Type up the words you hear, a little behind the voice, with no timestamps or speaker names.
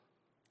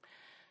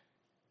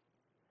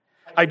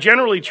I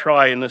generally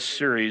try in this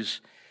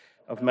series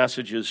of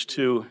messages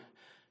to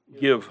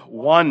give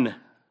one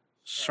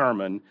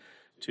sermon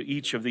to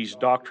each of these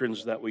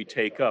doctrines that we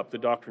take up. The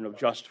doctrine of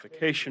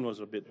justification was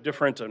a bit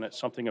different, and it's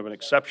something of an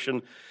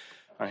exception.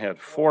 I had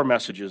 4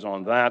 messages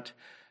on that,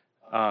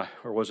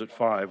 or was it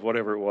 5,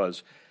 whatever it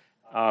was.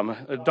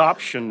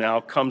 Adoption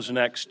now comes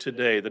next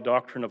today, the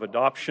doctrine of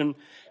adoption,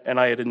 and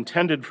I had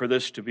intended for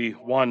this to be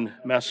one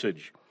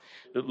message.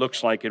 It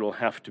looks like it will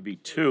have to be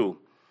 2.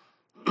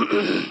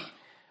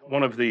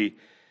 One of the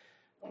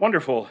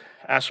wonderful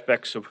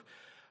aspects of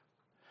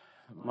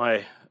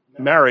my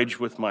marriage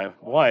with my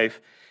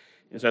wife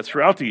is that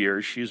throughout the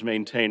years she's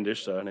maintained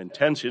just an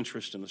intense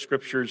interest in the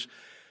Scriptures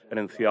and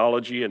in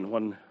theology, and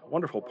one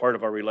wonderful part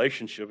of our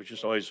relationship, which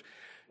is always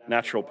a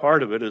natural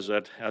part of it, is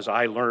that as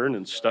I learn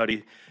and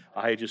study,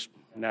 I just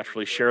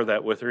naturally share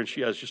that with her, and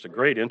she has just a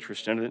great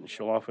interest in it, and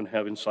she'll often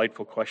have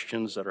insightful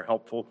questions that are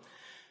helpful.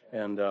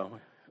 And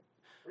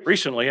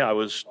recently I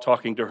was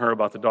talking to her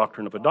about the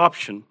doctrine of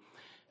adoption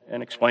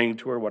and explaining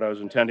to her what I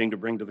was intending to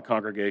bring to the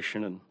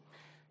congregation,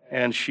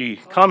 and she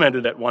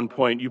commented at one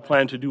point, "You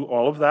plan to do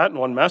all of that in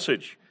one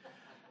message?"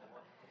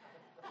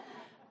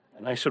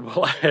 And I said,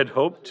 "Well, I had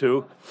hoped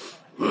to."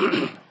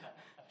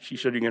 She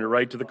said, "You're going to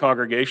write to the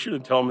congregation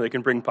and tell them they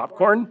can bring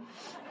popcorn?"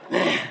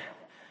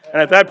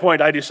 And at that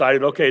point, I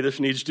decided, okay, this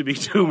needs to be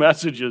 2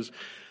 messages.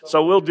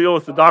 So we'll deal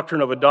with the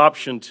doctrine of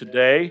adoption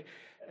today,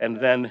 and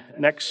then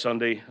next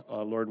Sunday,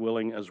 Lord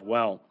willing, as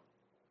well.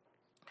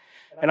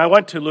 And I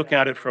want to look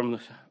at it from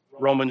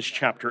Romans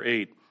chapter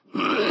 8.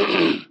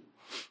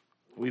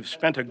 We've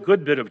spent a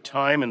good bit of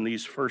time in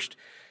these first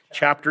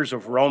chapters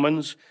of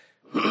Romans.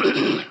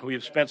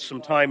 We've spent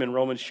some time in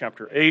Romans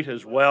chapter 8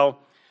 as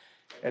well.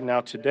 And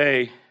now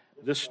today,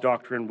 this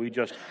doctrine, we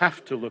just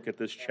have to look at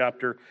this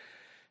chapter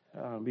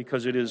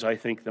because it is, I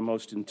think, the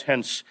most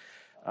intense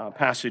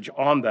passage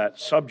on that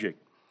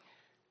subject.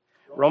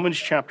 Romans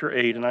chapter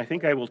 8, and I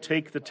think I will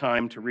take the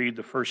time to read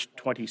the first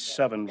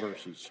 27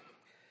 verses.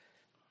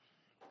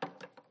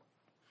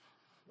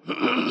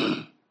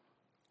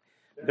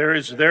 There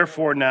is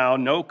therefore now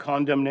no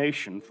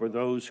condemnation for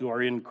those who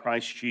are in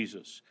Christ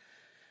Jesus.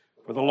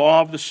 For the law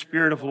of the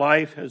Spirit of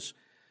life has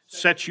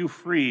set you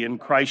free in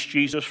Christ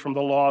Jesus from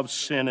the law of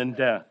sin and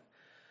death.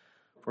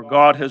 For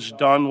God has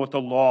done what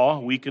the law,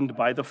 weakened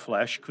by the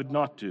flesh, could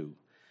not do.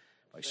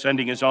 By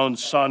sending his own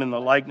Son in the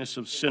likeness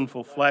of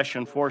sinful flesh,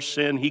 and for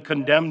sin, he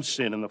condemned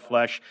sin in the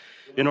flesh,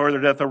 in order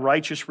that the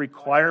righteous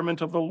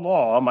requirement of the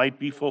law might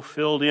be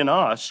fulfilled in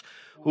us,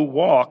 who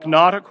walk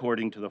not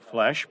according to the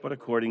flesh, but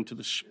according to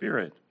the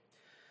Spirit.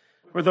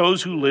 For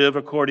those who live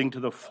according to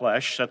the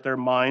flesh set their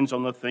minds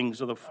on the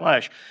things of the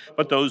flesh,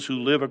 but those who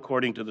live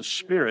according to the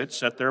Spirit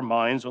set their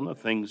minds on the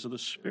things of the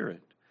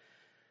Spirit.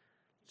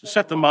 To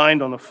set the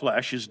mind on the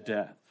flesh is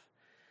death,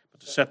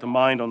 but to set the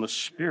mind on the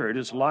Spirit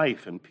is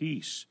life and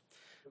peace.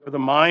 For the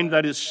mind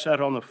that is set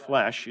on the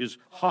flesh is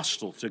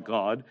hostile to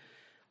God.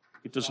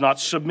 It does not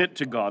submit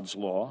to God's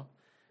law.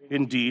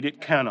 Indeed, it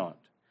cannot.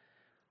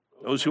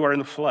 Those who are in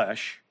the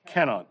flesh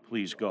cannot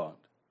please God.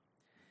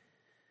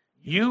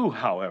 You,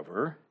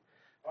 however,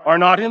 are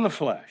not in the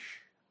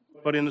flesh,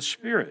 but in the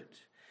Spirit,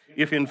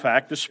 if in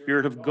fact the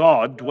Spirit of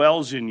God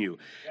dwells in you.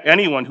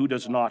 Anyone who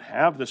does not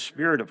have the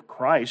Spirit of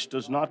Christ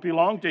does not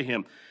belong to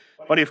him.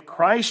 But if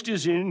Christ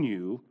is in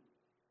you,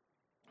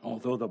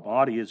 although the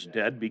body is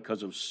dead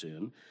because of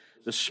sin,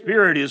 the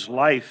Spirit is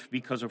life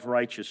because of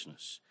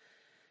righteousness.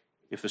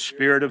 If the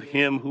Spirit of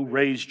him who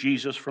raised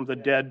Jesus from the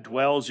dead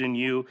dwells in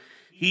you,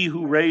 he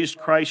who raised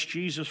Christ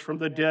Jesus from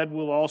the dead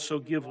will also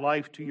give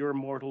life to your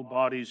mortal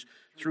bodies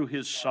through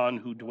his Son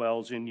who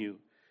dwells in you.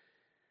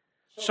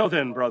 So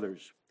then,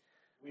 brothers,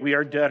 we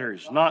are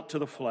debtors, not to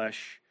the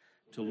flesh,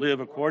 to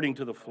live according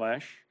to the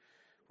flesh.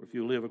 For if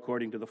you live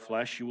according to the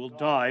flesh, you will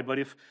die. But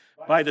if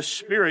by the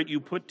Spirit you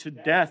put to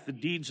death the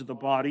deeds of the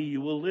body,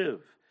 you will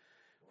live.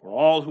 For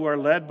all who are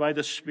led by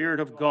the Spirit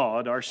of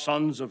God are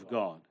sons of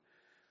God.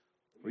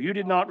 For you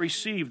did not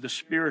receive the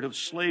spirit of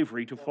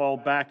slavery to fall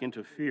back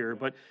into fear,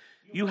 but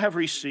you have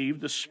received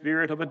the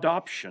Spirit of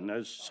adoption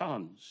as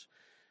sons,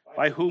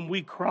 by whom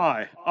we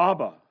cry,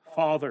 Abba,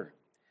 Father.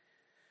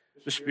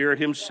 The Spirit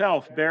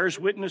himself bears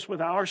witness with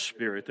our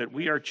spirit that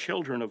we are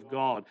children of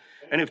God,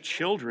 and if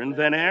children,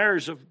 then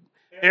heirs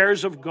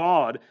of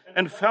God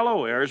and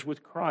fellow heirs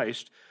with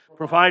Christ,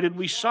 provided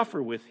we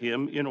suffer with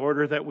him in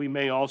order that we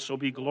may also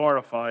be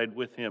glorified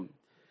with him.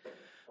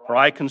 For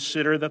I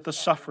consider that the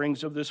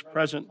sufferings of this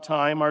present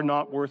time are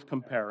not worth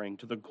comparing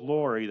to the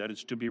glory that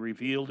is to be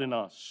revealed in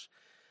us.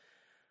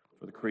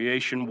 For the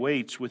creation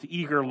waits with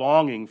eager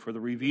longing for the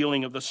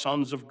revealing of the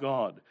sons of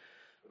God.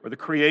 For the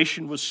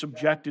creation was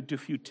subjected to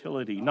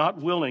futility,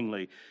 not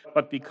willingly,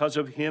 but because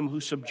of him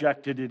who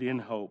subjected it in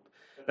hope,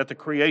 that the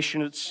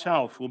creation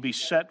itself will be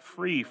set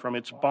free from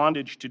its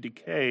bondage to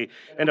decay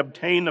and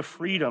obtain the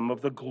freedom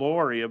of the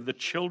glory of the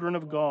children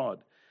of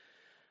God.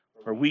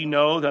 For we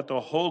know that the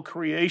whole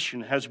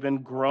creation has been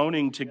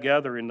groaning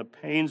together in the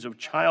pains of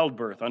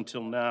childbirth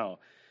until now.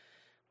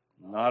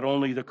 not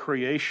only the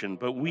creation,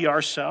 but we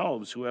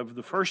ourselves who have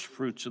the first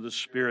fruits of the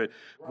Spirit,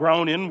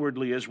 groan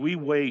inwardly as we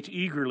wait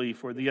eagerly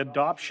for the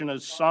adoption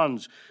as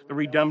sons, the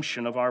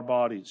redemption of our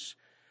bodies.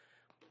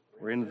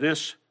 For in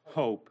this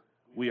hope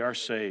we are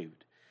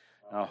saved.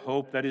 Now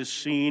hope that is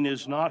seen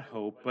is not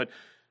hope, but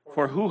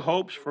for who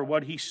hopes for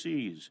what he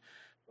sees?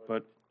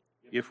 But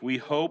if we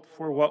hope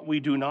for what we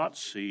do not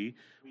see,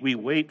 we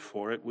wait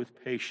for it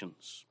with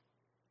patience.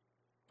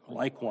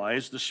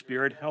 Likewise, the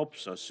Spirit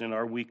helps us in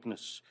our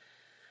weakness.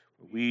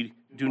 We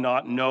do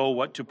not know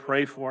what to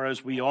pray for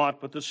as we ought,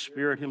 but the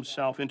Spirit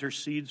himself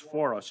intercedes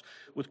for us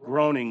with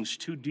groanings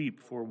too deep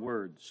for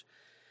words.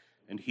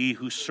 And he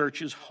who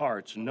searches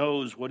hearts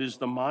knows what is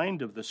the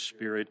mind of the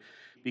Spirit,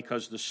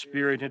 because the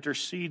Spirit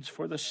intercedes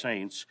for the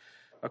saints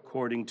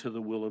according to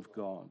the will of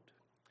God.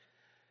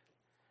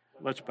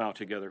 Let's bow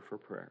together for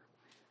prayer.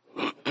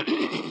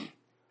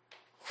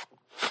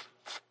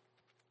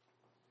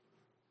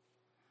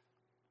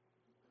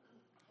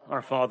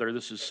 Our Father,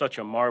 this is such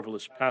a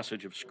marvelous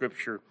passage of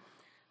Scripture,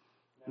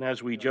 and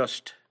as we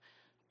just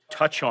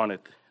touch on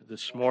it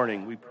this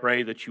morning, we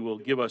pray that you will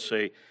give us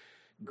a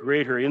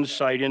greater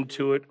insight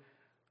into it,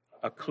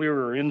 a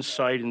clearer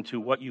insight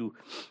into what you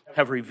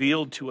have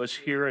revealed to us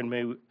here, and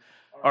may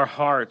our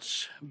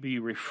hearts be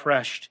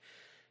refreshed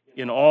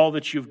in all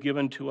that you've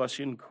given to us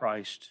in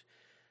Christ.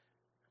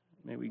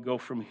 May we go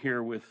from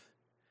here with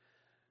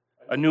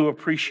a new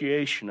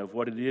appreciation of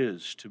what it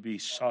is to be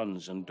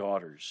sons and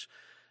daughters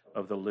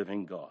of the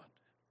living God.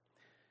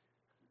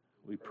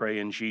 We pray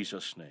in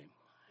Jesus' name.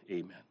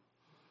 Amen.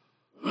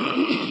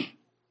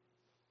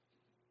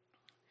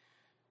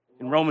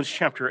 In Romans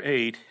chapter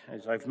 8,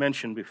 as I've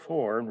mentioned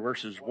before, in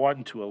verses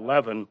 1 to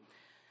 11,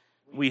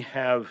 we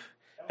have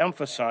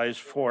emphasized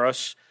for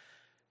us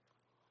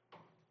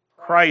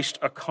Christ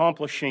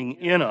accomplishing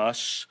in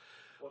us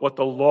what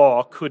the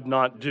law could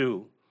not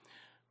do.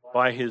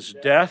 By his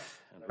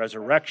death and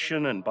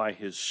resurrection and by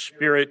his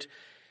Spirit,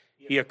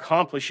 he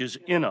accomplishes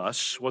in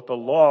us what the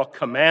law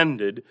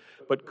commanded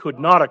but could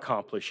not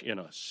accomplish in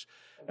us.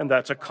 And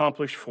that's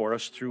accomplished for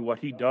us through what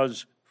he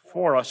does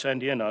for us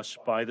and in us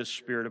by the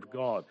Spirit of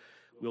God.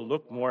 We'll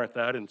look more at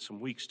that in some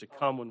weeks to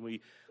come when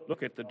we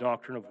look at the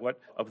doctrine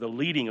of the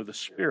leading of the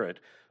Spirit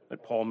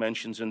that Paul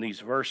mentions in these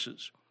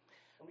verses.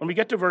 When we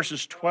get to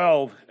verses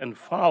 12 and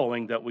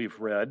following that we've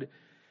read,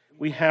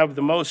 we have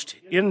the most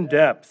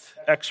in-depth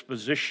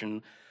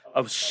exposition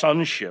of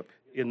sonship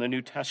in the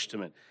New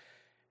Testament.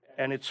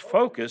 And its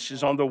focus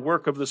is on the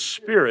work of the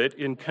Spirit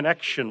in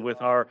connection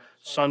with our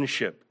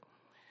sonship.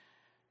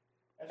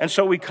 And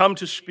so we come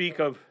to speak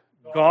of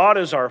God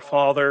as our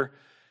Father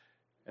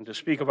and to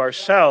speak of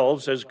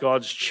ourselves as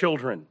God's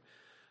children.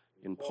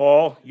 In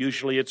Paul,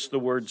 usually it's the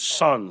word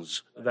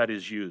sons that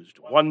is used.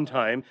 One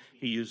time,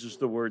 he uses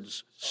the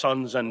words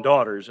sons and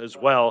daughters as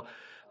well,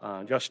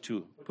 just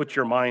to put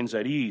your minds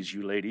at ease,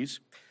 you ladies.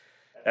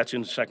 That's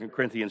in 2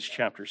 Corinthians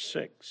chapter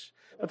 6.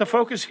 But the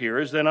focus here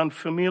is then on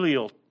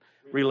familial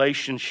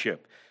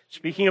relationship.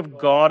 Speaking of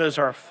God as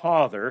our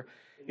Father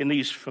in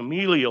these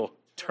familial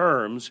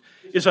terms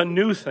is a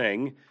new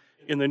thing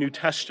in the New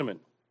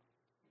Testament.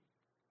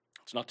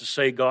 It's not to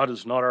say God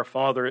is not our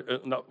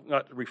Father,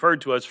 not referred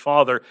to as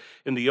Father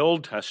in the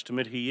Old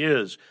Testament. He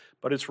is,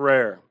 but it's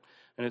rare.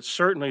 And it's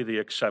certainly the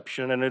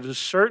exception, and it is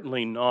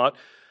certainly not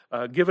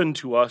given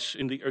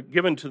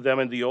to them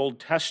in the Old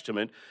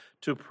Testament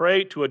to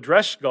pray, to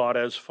address God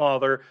as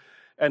Father,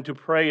 and to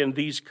pray in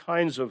these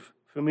kinds of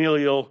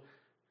familial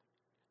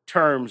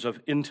terms of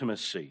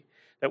intimacy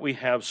that we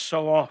have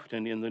so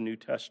often in the New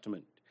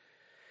Testament.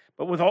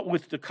 But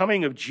with the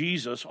coming of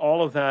Jesus,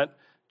 all of that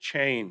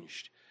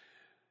changed.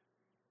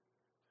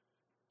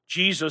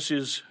 Jesus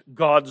is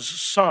God's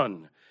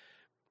Son.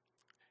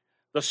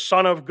 The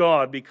Son of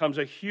God becomes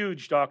a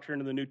huge doctrine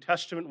in the New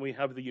Testament. We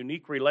have the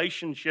unique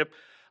relationship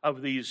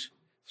of these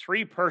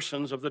three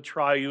persons of the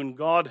triune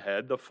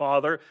Godhead, the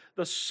Father,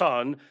 the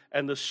Son,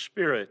 and the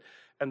Spirit.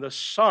 And the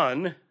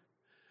Son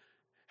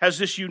has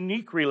this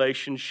unique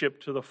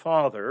relationship to the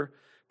Father,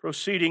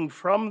 proceeding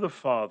from the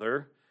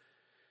Father,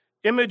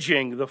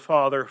 imaging the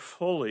Father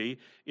fully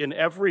in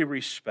every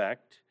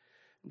respect.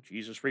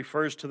 Jesus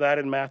refers to that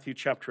in Matthew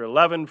chapter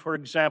 11, for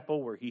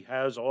example, where he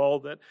has all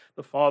that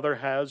the Father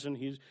has, and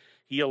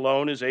he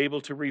alone is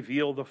able to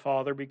reveal the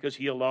Father because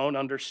he alone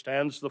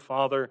understands the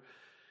Father.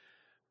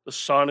 The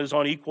Son is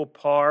on equal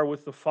par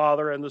with the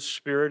Father and the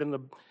Spirit in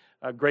the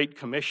Great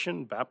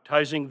Commission,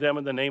 baptizing them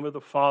in the name of the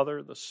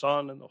Father, the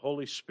Son, and the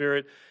Holy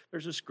Spirit.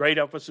 There's this great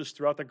emphasis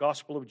throughout the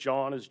Gospel of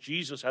John as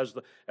Jesus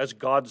as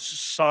God's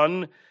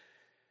Son.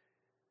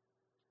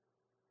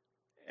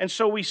 And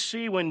so we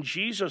see when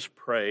Jesus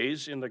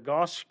prays in the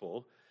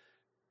Gospel,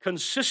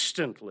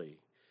 consistently,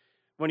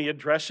 when he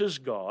addresses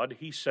God,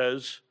 he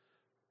says,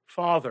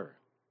 Father.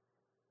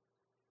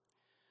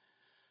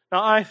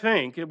 Now, I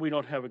think, we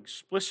don't have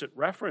explicit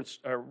reference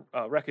or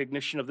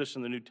recognition of this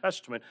in the New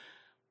Testament,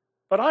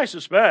 but I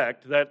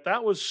suspect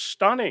that was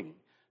stunning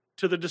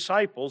to the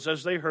disciples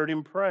as they heard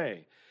him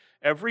pray.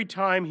 Every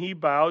time he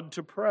bowed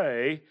to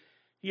pray,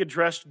 he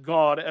addressed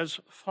God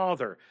as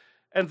Father,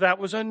 and that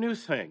was a new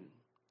thing.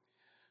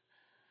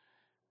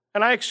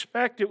 And I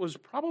expect it was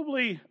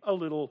probably a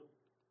little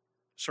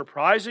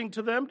surprising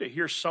to them to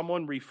hear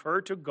someone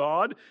refer to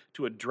God,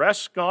 to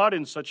address God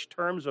in such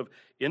terms of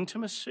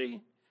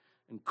intimacy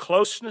and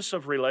closeness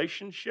of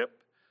relationship.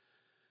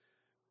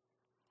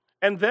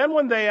 And then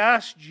when they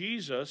asked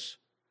Jesus,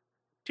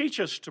 teach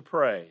us to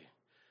pray,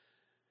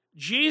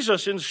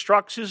 Jesus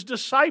instructs his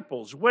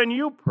disciples, when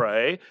you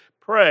pray,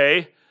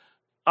 pray,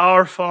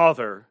 our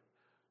Father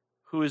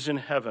who is in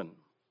heaven.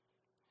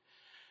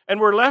 And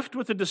we're left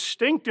with a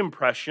distinct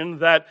impression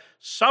that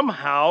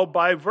somehow,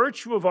 by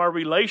virtue of our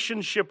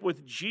relationship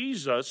with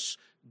Jesus,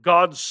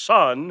 God's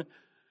Son,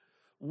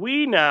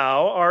 we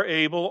now are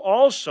able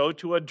also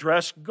to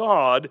address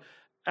God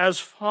as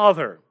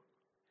Father.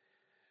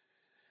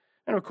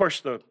 And of course,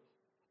 the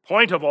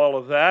point of all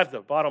of that, the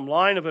bottom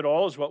line of it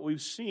all, is what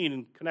we've seen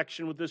in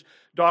connection with this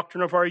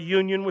doctrine of our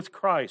union with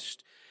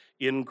Christ.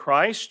 In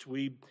Christ,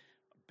 we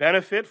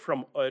benefit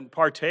from and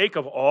partake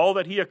of all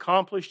that he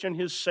accomplished in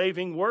his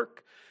saving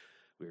work.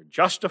 We're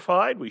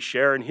justified, we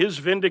share in his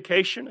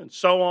vindication, and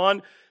so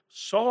on.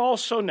 So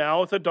also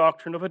now with the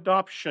doctrine of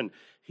adoption.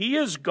 He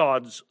is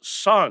God's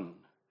Son,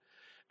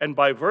 and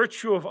by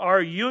virtue of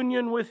our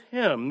union with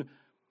him,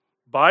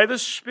 by the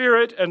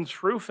Spirit and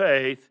through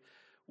faith,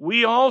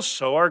 we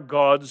also are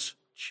God's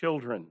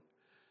children.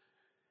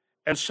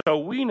 And so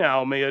we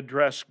now may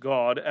address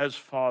God as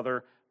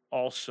Father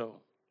also.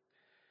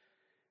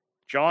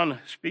 John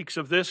speaks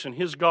of this in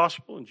his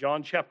gospel in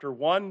John chapter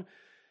 1,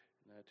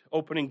 that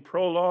opening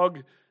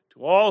prologue.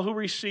 To all who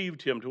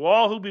received him, to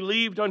all who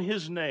believed on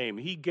his name,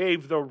 he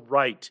gave the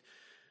right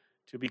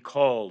to be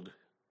called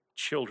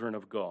children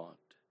of God.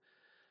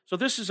 So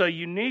this is a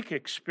unique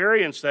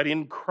experience that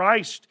in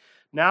Christ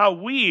now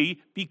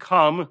we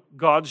become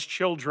God's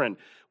children.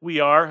 We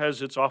are,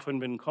 as it's often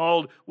been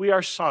called, we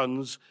are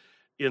sons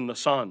in the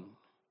Son.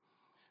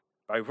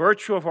 By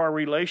virtue of our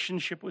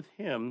relationship with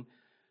him,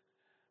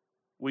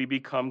 we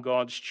become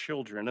God's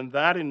children. And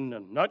that, in a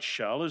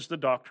nutshell, is the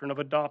doctrine of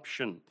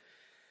adoption.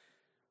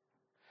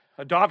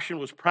 Adoption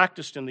was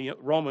practiced in the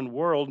Roman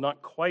world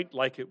not quite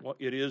like it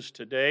is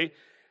today.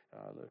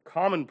 The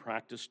common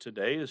practice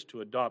today is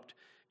to adopt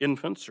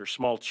infants or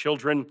small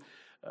children.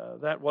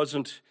 That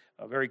wasn't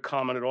very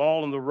common at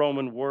all in the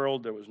Roman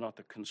world. There was not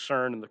the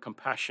concern and the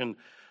compassion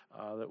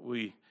that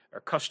we are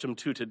accustomed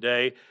to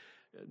today.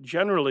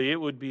 Generally, it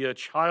would be a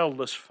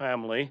childless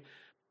family,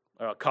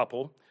 a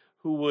couple,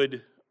 who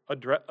would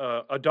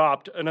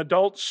adopt an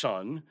adult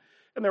son,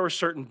 and there were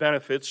certain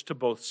benefits to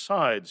both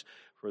sides.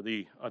 For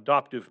the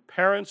adoptive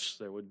parents,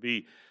 there would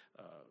be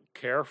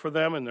care for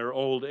them in their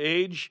old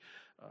age.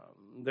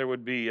 There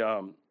would be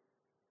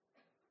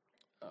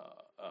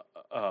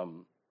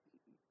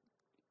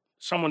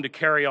someone to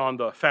carry on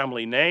the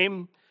family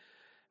name.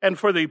 And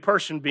for the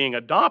person being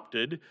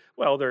adopted,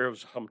 well, there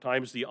was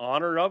sometimes the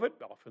honor of it.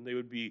 Often they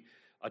would be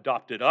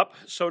adopted up,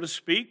 so to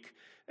speak,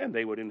 and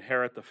they would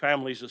inherit the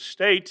family's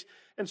estate.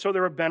 And so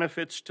there are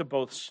benefits to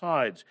both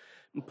sides.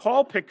 And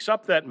Paul picks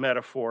up that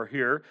metaphor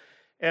here,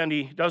 and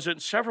he does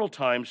it several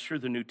times through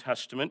the New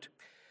Testament.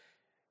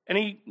 And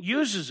he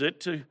uses it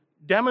to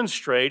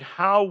demonstrate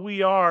how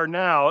we are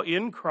now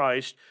in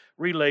Christ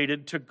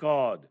related to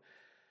God.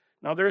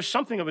 Now, there is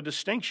something of a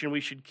distinction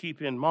we should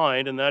keep in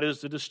mind, and that is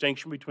the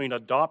distinction between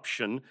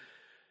adoption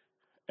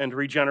and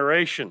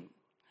regeneration.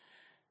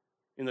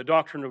 In the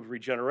doctrine of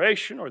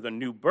regeneration, or the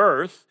new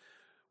birth,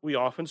 we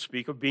often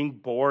speak of being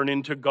born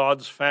into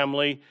God's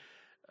family.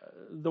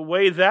 The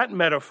way that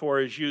metaphor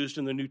is used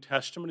in the New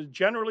Testament, it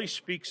generally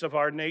speaks of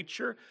our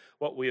nature,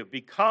 what we have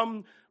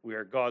become. We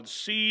are God's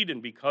seed,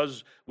 and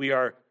because we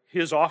are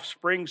his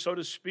offspring, so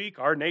to speak,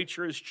 our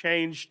nature is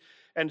changed,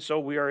 and so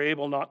we are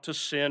able not to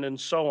sin, and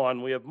so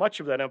on. We have much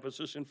of that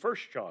emphasis in 1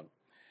 John.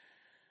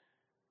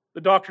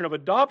 The doctrine of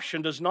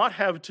adoption does not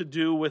have to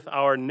do with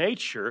our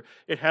nature.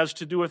 It has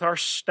to do with our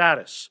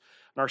status,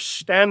 and our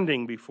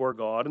standing before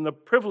God, and the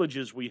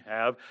privileges we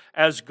have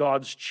as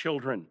God's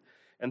children.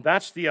 And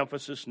that's the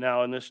emphasis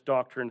now in this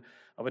doctrine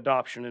of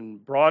adoption.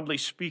 And broadly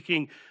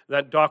speaking,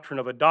 that doctrine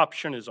of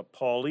adoption is a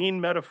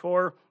Pauline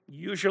metaphor,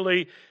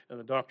 usually. And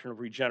the doctrine of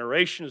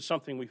regeneration is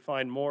something we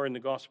find more in the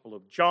Gospel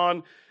of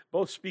John.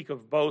 Both speak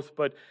of both,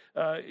 but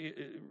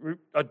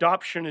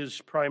adoption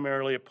is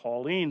primarily a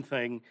Pauline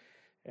thing,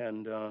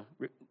 and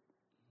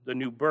the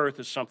new birth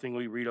is something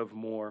we read of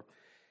more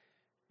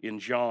in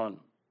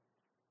John.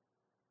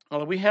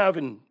 Well, we have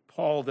in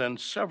Paul then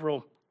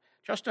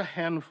just a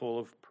handful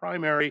of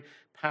primary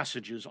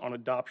passages on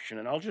adoption,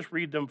 and I'll just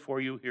read them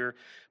for you here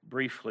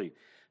briefly.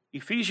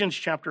 Ephesians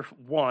chapter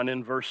 1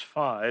 and verse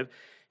 5,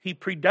 he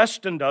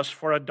predestined us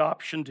for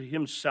adoption to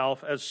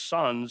himself as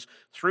sons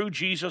through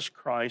Jesus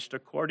Christ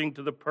according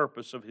to the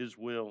purpose of his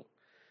will.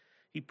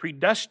 He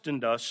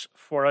predestined us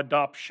for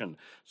adoption.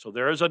 So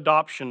there is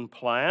adoption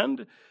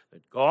planned,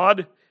 that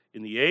God,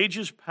 in the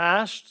ages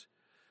past,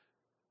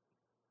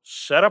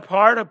 set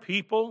apart a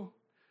people,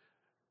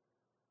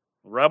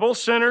 rebel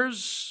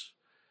sinners,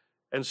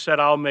 and said,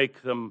 I'll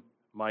make them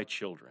my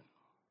children.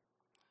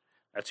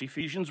 That's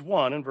Ephesians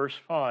 1 and verse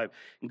 5.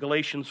 In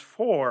Galatians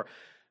 4,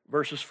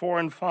 verses 4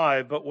 and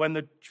 5, "But when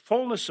the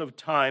fullness of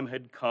time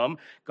had come,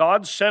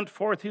 God sent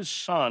forth his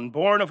Son,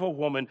 born of a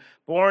woman,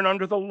 born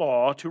under the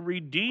law, to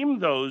redeem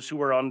those who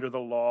were under the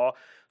law,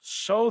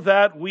 so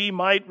that we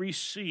might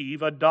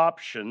receive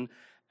adoption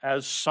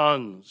as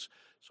sons."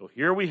 So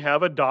here we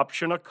have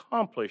adoption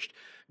accomplished.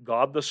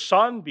 God the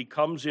Son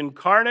becomes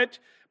incarnate,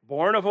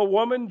 born of a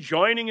woman,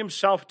 joining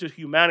himself to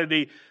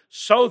humanity,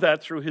 so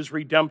that through his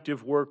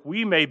redemptive work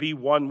we may be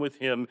one with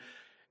him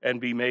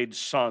and be made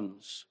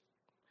sons.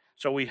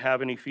 So we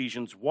have in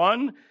Ephesians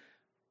 1,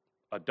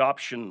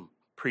 adoption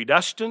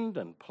predestined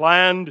and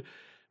planned.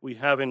 We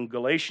have in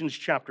Galatians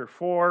chapter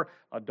 4,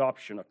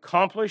 adoption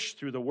accomplished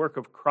through the work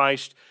of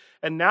Christ.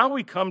 And now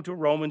we come to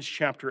Romans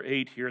chapter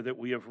 8 here that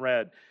we have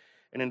read.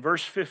 And in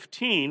verse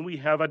 15, we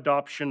have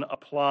adoption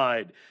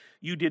applied.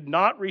 "You did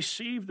not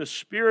receive the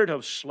spirit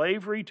of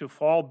slavery to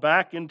fall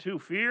back into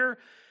fear,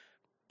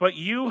 but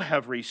you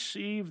have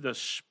received the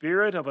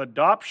spirit of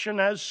adoption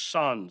as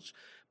sons,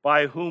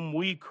 by whom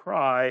we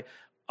cry,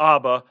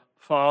 Abba,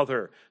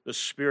 Father." The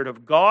Spirit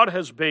of God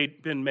has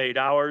been made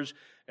ours,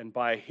 and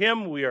by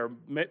him we are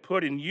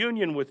put in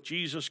union with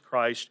Jesus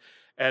Christ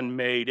and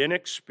made in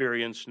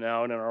experience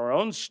now and in our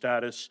own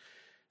status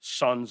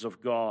sons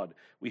of God.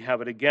 We have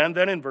it again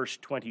then in verse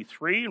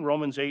 23, in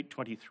Romans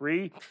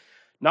 8:23.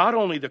 "Not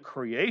only the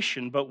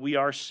creation, but we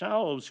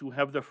ourselves who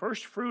have the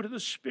first fruit of the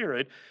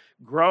Spirit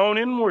groan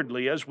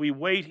inwardly as we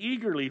wait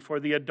eagerly for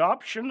the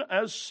adoption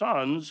as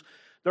sons,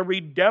 the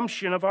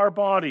redemption of our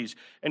bodies."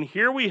 And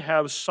here we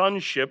have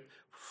sonship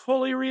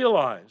fully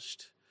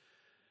realized.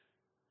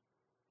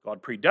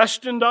 God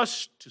predestined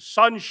us to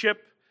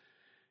sonship.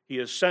 He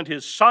has sent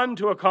his Son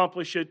to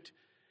accomplish it.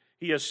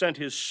 He has sent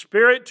his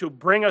Spirit to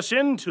bring us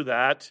into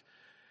that.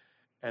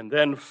 And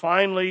then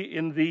finally,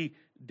 in the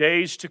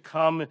days to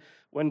come,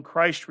 when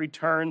Christ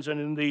returns and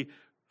in the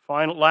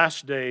final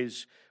last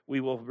days, we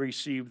will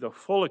receive the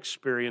full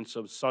experience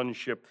of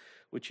sonship,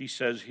 which he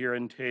says here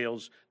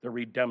entails the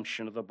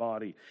redemption of the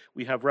body.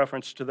 We have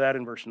reference to that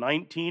in verse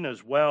 19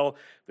 as well.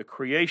 "The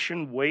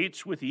creation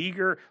waits with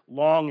eager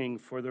longing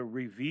for the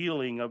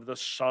revealing of the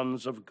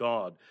sons of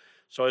God."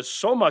 So as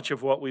so much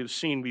of what we've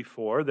seen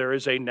before, there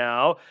is a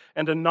now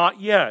and a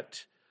not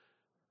yet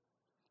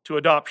to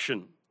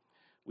adoption.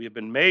 We have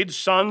been made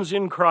sons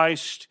in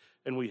Christ,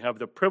 and we have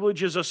the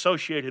privileges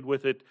associated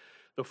with it.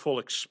 The full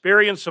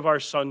experience of our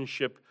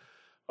sonship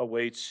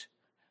awaits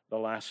the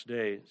last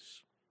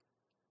days.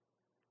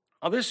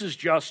 Now, this is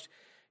just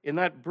in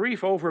that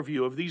brief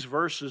overview of these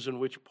verses in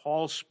which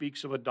Paul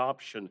speaks of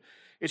adoption.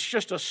 It's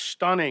just a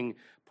stunning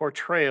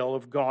portrayal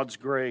of God's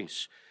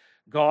grace.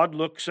 God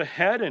looks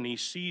ahead and he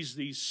sees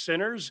these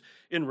sinners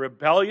in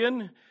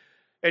rebellion,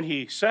 and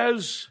he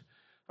says,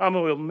 "I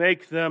will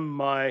make them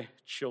my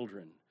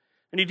children."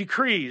 And he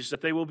decrees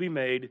that they will be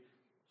made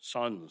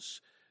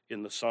sons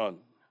in the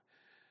Son.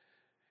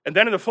 And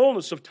then in the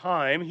fullness of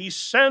time, he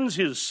sends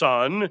his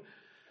Son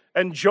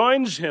and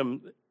joins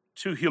him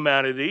to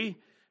humanity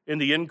in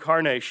the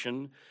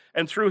incarnation,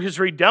 and through his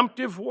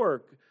redemptive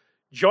work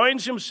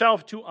joins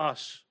himself to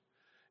us,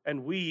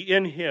 and we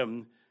in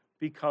him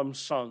become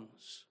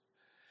sons.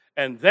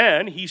 And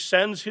then he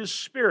sends his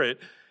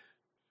Spirit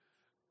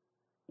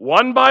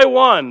one by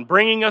one,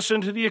 bringing us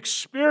into the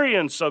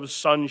experience of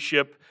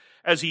sonship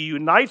as he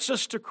unites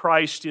us to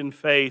Christ in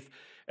faith,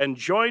 and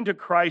joined to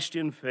Christ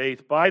in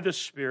faith by the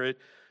Spirit,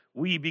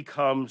 we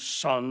become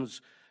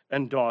sons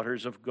and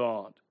daughters of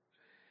God.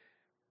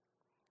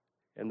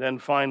 And then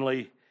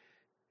finally,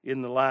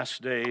 in the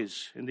last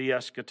days, in the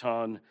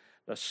eschaton,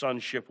 the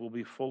sonship will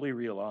be fully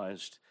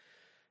realized,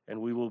 and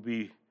we will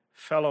be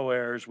fellow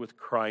heirs with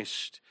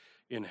Christ,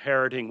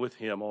 inheriting with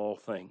him all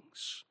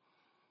things.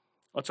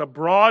 That's a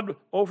broad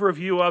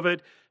overview of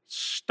it,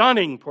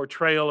 stunning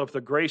portrayal of the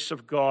grace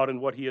of God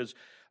and what he has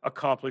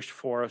accomplished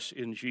for us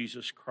in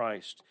Jesus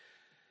Christ.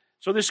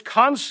 So this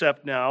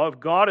concept now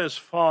of God as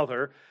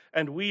Father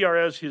and we are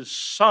as his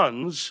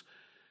sons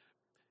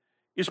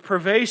is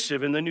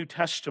pervasive in the New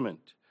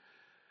Testament.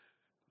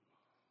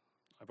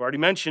 I've already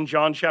mentioned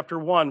John chapter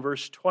 1,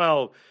 verse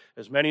 12.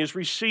 "As many as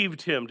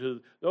received him,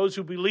 to those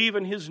who believe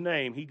in his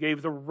name, he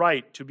gave the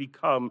right to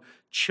become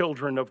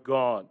children of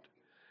God."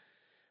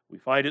 We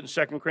find it in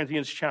 2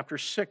 Corinthians chapter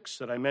 6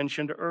 that I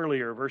mentioned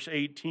earlier, verse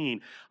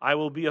 18. "I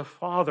will be a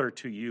father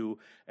to you,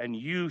 and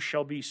you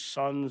shall be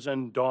sons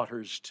and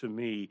daughters to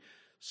me,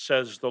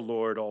 says the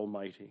Lord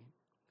Almighty."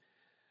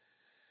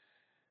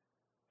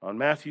 On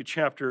Matthew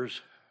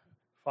chapters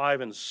 5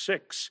 and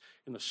 6,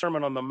 in the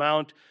Sermon on the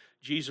Mount,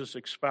 Jesus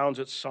expounds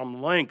at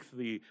some length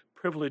the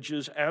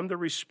privileges and the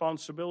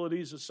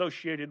responsibilities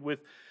associated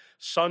with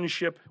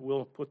sonship.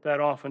 We'll put that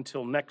off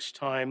until next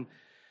time.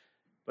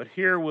 But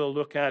here we'll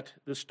look at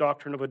this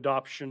doctrine of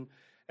adoption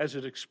as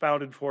it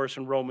expounded for us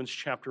in Romans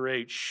chapter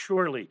 8.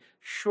 Surely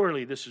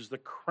this is the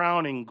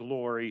crowning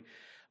glory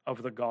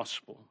of the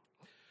gospel.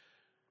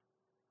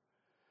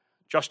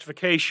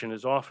 Justification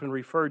is often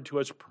referred to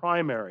as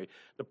primary,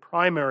 the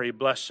primary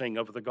blessing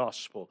of the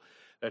gospel.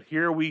 That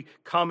here we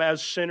come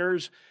as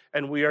sinners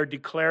and we are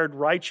declared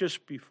righteous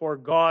before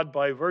God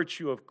by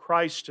virtue of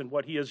Christ and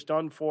what he has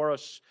done for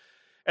us.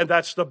 And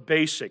that's the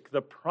basic,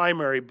 the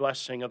primary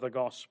blessing of the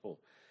gospel.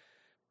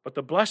 But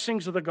the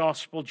blessings of the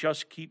gospel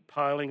just keep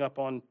piling up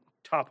on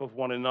top of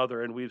one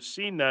another, and we've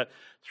seen that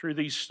through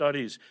these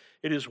studies.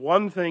 It is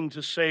one thing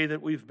to say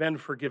that we've been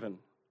forgiven,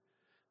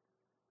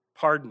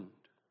 pardoned.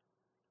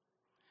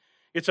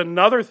 It's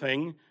another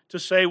thing to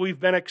say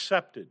we've been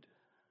accepted.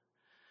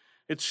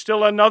 It's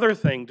still another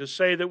thing to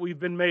say that we've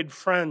been made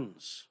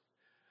friends.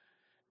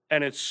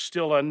 And it's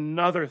still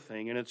another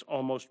thing, and it's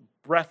almost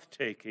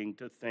breathtaking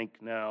to think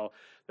now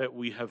that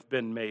we have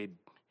been made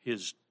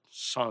his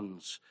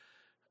sons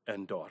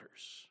and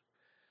daughters.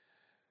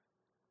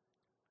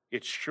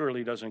 It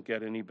surely doesn't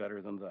get any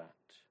better than that.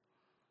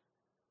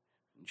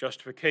 In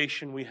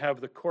justification, we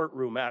have the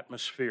courtroom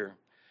atmosphere.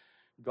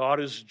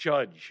 God is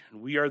judge,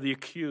 and we are the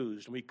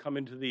accused. And we come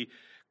into the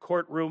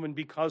courtroom, and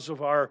because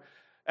of our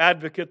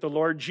advocate, the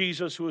Lord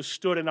Jesus, who has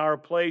stood in our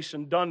place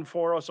and done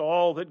for us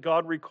all that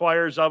God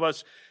requires of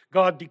us,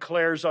 God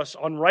declares us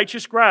on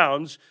righteous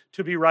grounds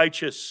to be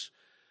righteous.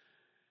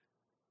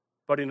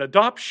 But in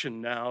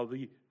adoption now,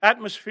 the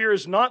atmosphere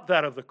is not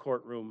that of the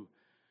courtroom,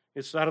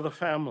 it's that of the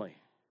family.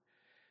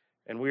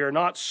 And we are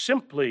not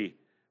simply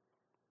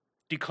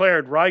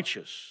declared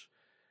righteous,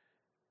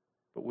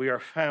 but we are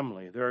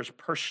family. There's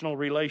personal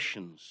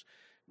relations.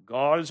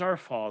 God is our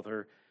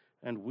Father,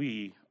 and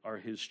we are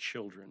his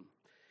children.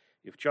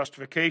 If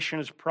justification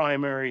is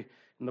primary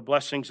in the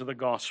blessings of the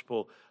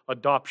gospel,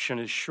 adoption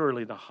is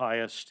surely the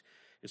highest.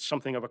 It's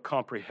something of a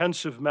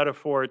comprehensive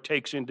metaphor. It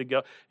takes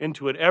into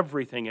it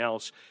everything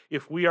else.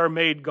 If we are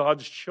made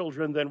God's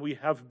children, then we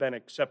have been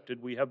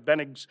accepted. We have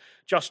been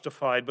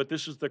justified. But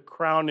this is the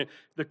crown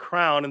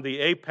and the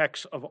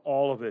apex of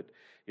all of it.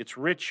 It's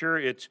richer.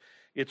 It's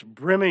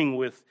brimming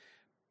with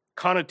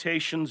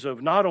connotations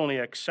of not only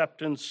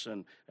acceptance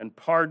and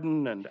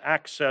pardon and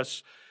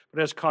access, but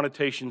has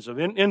connotations of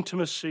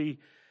intimacy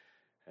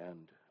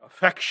and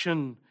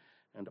affection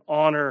and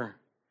honor.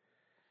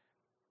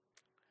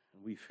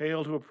 We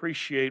fail to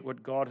appreciate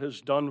what God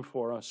has done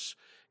for us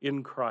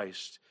in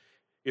Christ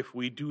if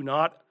we do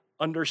not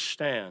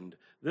understand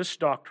this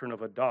doctrine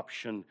of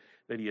adoption,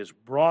 that he has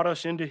brought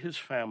us into his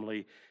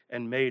family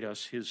and made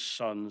us his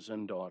sons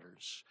and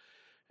daughters.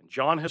 And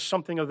John has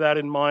something of that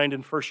in mind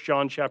in 1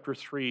 John chapter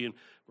 3 and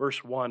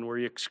verse 1, where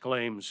he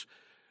exclaims,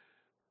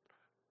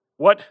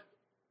 What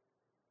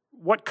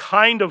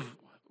kind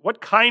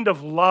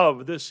of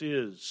love this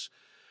is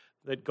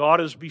that God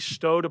has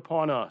bestowed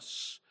upon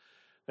us,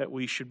 that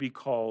we should be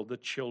called the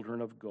children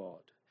of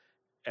God,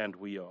 and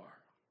we are.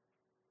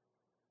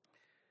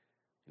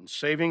 In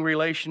saving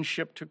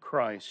relationship to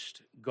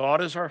Christ,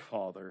 God is our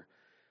Father,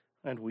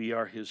 and we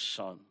are his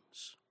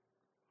sons.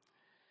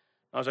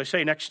 As I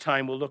say, next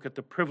time we'll look at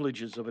the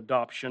privileges of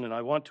adoption, and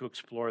I want to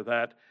explore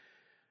that.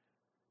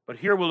 But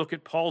here we'll look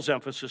at Paul's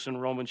emphasis in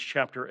Romans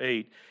chapter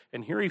 8,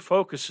 and here he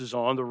focuses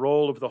on the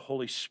role of the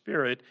Holy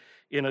Spirit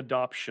in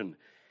adoption.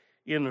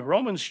 In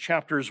Romans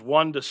chapters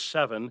 1 to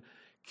 7,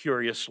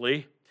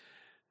 curiously,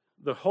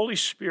 the Holy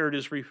Spirit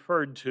is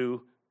referred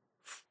to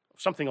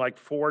something like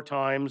 4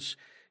 times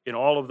in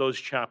all of those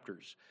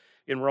chapters.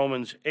 In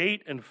Romans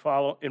 8 and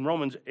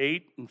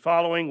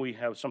following, we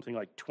have something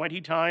like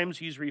 20 times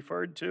he's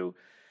referred to,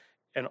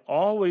 and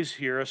always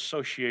here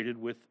associated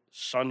with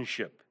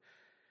sonship.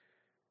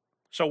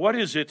 So what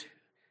is it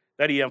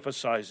that he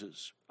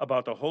emphasizes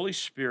about the Holy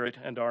Spirit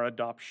and our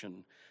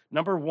adoption?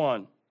 Number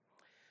 1,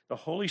 the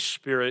Holy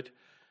Spirit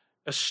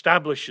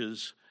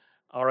establishes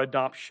our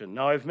adoption.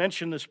 Now, I've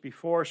mentioned this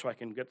before, so I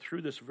can get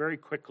through this very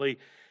quickly,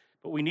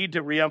 but we need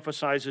to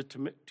reemphasize it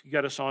to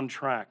get us on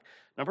track.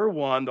 Number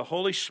 1, the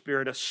Holy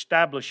Spirit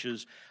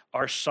establishes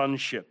our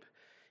sonship.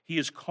 He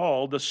is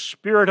called the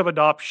Spirit of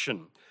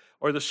adoption,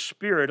 or the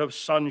Spirit of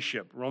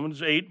sonship.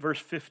 Romans 8, verse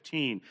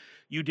 15.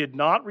 You did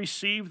not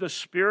receive the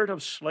spirit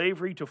of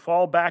slavery to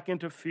fall back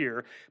into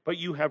fear, but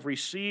you have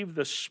received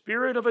the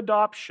Spirit of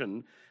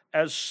adoption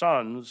as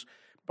sons,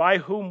 by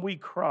whom we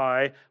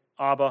cry,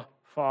 Abba,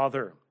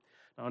 Father.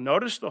 Now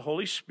notice the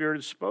Holy Spirit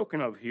is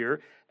spoken of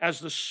here as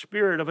the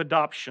Spirit of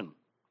adoption,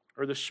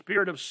 or the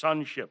Spirit of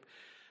sonship.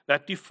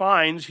 That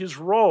defines his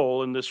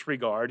role in this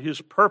regard.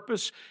 His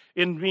purpose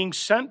in being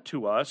sent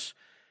to us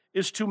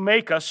is to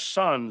make us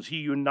sons. He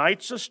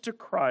unites us to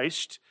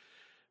Christ,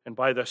 and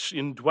by the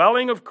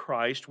indwelling of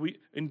Christ,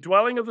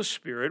 indwelling of the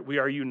Spirit, we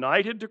are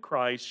united to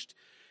Christ,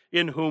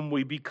 in whom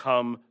we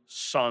become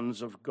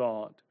sons of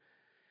God.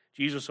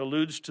 Jesus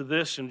alludes to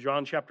this in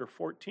John chapter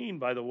 14,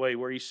 by the way,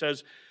 where he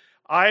says,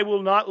 I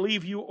will not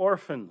leave you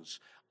orphans.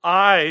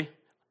 I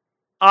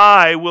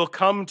will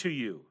come to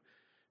you.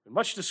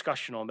 Much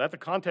discussion on that. The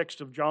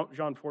context of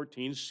John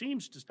 14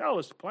 seems to tell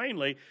us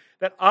plainly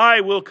that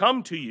I will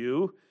come to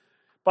you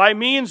by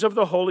means of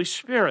the Holy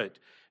Spirit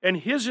and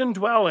his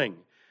indwelling,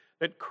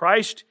 that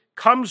Christ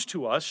comes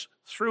to us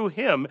through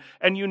him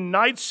and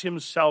unites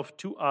himself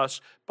to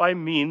us by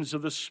means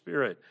of the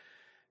Spirit.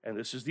 And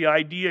this is the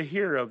idea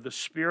here of the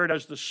Spirit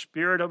as the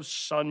Spirit of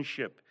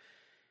sonship.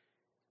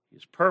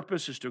 His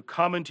purpose is to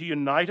come and to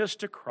unite us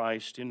to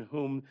Christ, in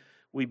whom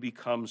we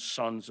become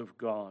sons of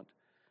God.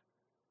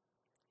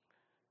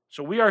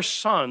 So we are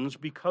sons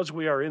because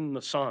we are in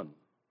the Son.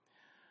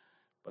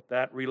 But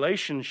that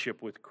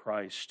relationship with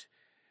Christ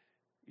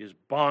is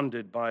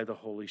bonded by the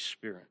Holy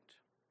Spirit.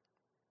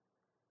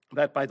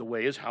 That, by the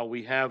way, is how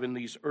we have in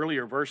these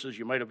earlier verses,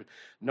 you might have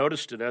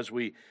noticed it as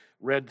we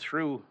read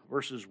through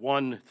verses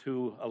 1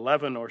 through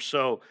 11 or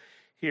so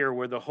here,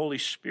 where the Holy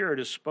Spirit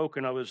is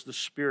spoken of as the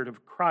Spirit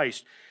of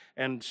Christ.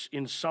 And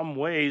in some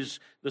ways,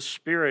 the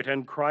Spirit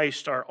and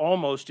Christ are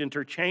almost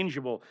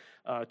interchangeable.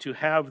 To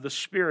have the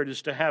Spirit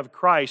is to have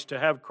Christ. To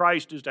have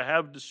Christ is to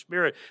have the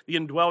Spirit. The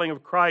indwelling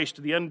of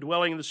Christ, the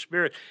indwelling of the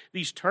Spirit.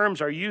 These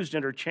terms are used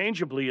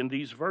interchangeably in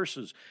these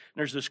verses.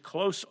 There's this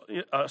close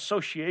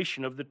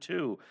association of the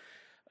two.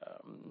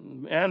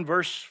 And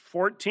verse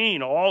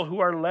 14, all who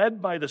are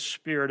led by the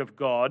Spirit of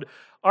God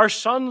are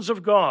sons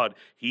of God.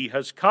 He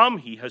has come,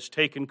 He has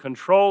taken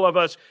control of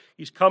us,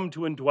 He's come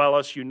to indwell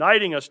us,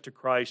 uniting us to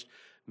Christ,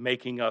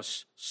 making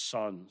us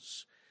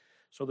sons.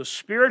 So the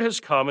Spirit has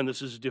come, and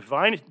this is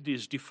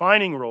His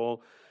defining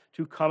role,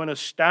 to come and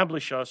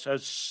establish us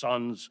as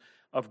sons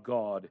of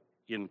God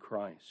in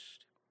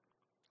Christ.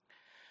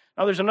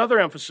 Now there's another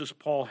emphasis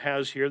Paul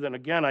has here, then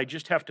again, I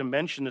just have to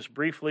mention this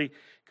briefly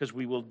because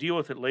we will deal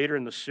with it later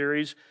in the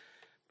series,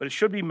 but it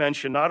should be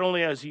mentioned not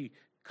only has He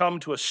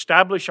come to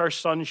establish our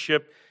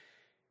sonship,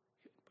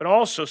 but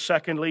also,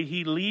 secondly,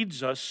 He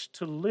leads us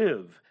to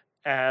live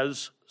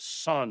as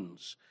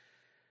sons.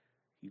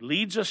 He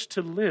leads us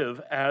to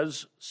live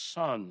as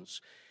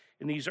sons.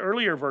 In these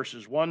earlier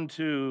verses, 1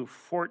 to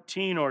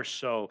 14 or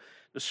so,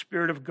 the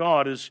Spirit of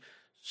God is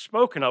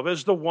spoken of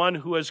as the one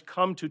who has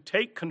come to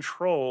take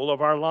control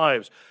of our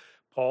lives.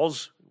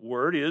 Paul's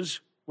word is,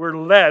 we're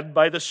led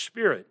by the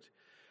Spirit.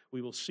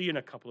 We will see in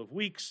a couple of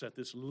weeks that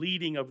this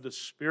leading of the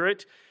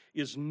Spirit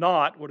is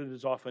not what it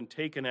is often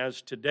taken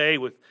as today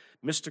with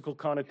mystical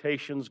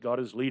connotations. God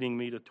is leading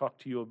me to talk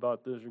to you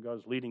about this, or God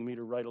is leading me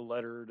to write a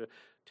letter, to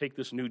take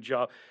this new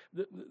job.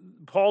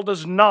 Paul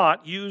does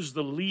not use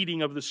the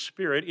leading of the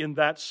Spirit in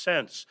that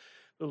sense.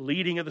 The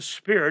leading of the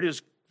Spirit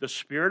is the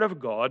Spirit of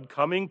God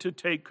coming to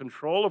take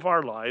control of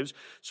our lives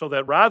so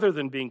that rather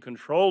than being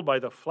controlled by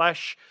the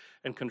flesh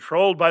and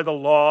controlled by the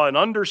law and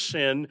under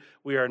sin,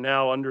 we are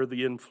now under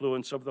the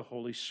influence of the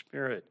Holy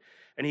Spirit.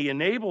 And He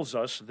enables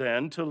us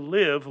then to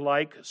live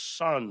like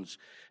sons.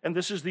 And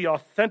this is the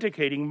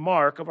authenticating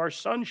mark of our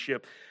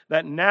sonship,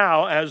 that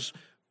now, as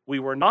we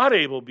were not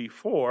able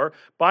before,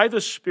 by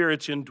the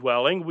Spirit's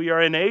indwelling, we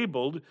are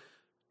enabled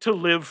to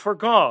live for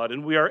God.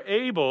 And we are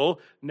able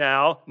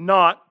now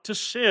not to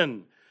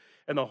sin.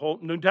 And the whole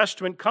New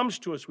Testament comes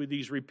to us with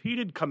these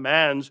repeated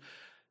commands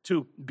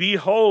to be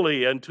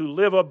holy and to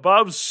live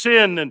above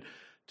sin and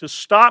to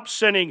stop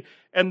sinning.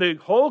 And the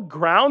whole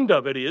ground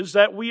of it is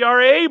that we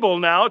are able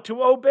now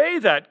to obey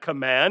that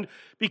command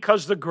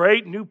because the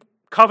great new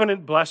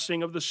covenant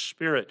blessing of the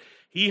Spirit,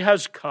 He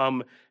has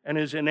come and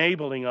is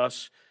enabling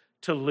us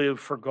to live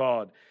for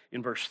God.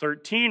 In verse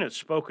 13, it's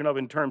spoken of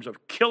in terms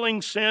of killing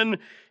sin.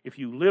 If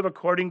you live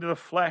according to the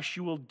flesh,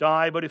 you will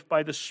die, but if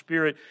by the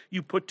Spirit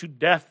you put to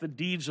death the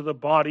deeds of the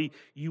body,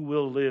 you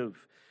will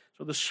live.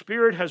 So the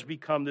Spirit has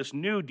become this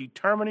new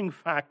determining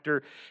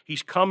factor.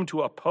 He's come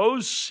to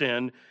oppose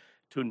sin,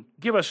 to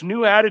give us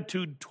new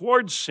attitude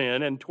toward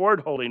sin and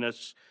toward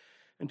holiness,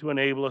 and to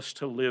enable us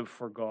to live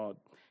for God.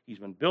 He's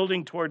been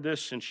building toward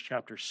this since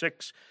chapter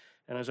 6,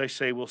 and as I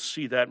say, we'll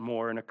see that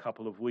more in a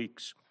couple of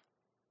weeks.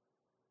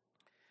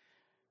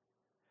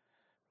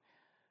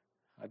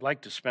 I'd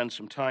like to spend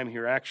some time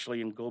here actually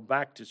and go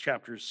back to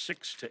chapters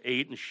 6 to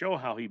 8 and show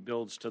how he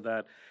builds to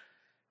that,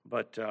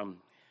 but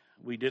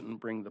we didn't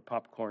bring the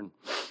popcorn.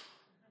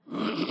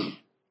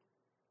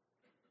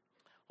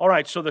 All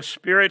right, so the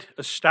Spirit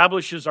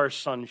establishes our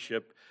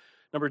sonship.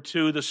 Number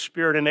 2, the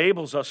Spirit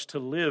enables us to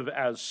live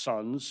as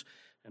sons,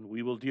 and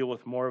we will deal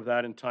with more of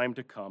that in time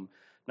to come.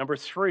 Number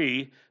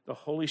 3, the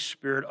Holy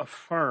Spirit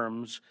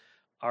affirms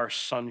our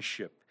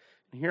sonship.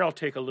 And here I'll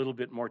take a little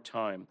bit more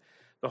time.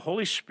 The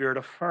Holy Spirit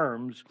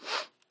affirms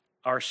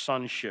our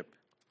sonship.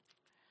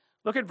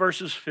 Look at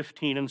verses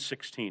 15 and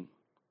 16.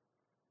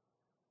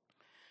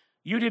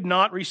 You did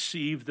not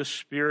receive the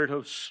spirit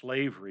of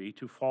slavery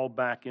to fall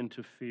back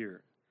into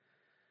fear,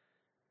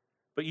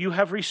 but you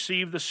have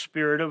received the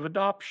spirit of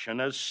adoption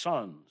as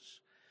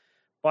sons,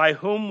 by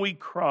whom we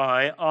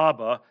cry,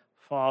 Abba,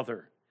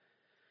 Father.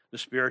 The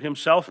Spirit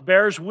Himself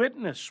bears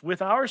witness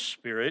with our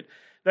spirit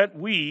that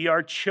we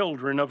are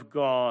children of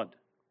God.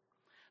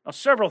 Now,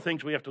 several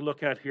things we have to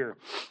look at here.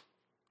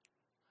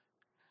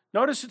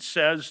 Notice it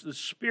says the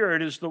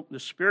Spirit is the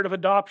Spirit of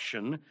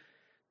adoption.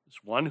 This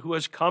one who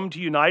has come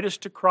to unite us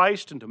to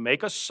Christ and to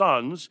make us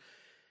sons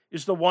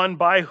is the one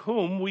by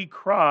whom we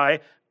cry,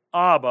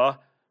 Abba,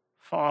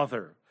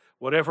 Father.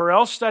 Whatever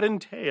else that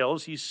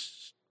entails,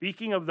 he's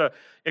speaking of the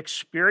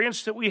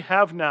experience that we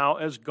have now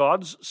as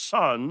God's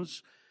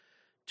sons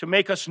to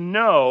make us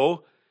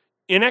know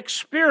in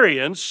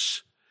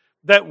experience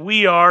that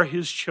we are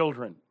His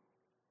children.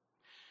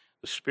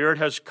 The Spirit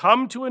has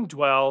come to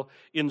indwell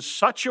in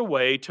such a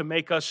way to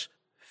make us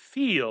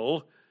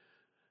feel,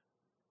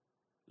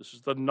 this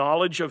is the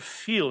knowledge of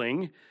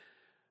feeling,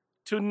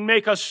 to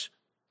make us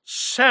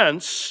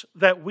sense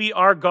that we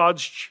are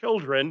God's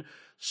children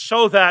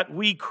so that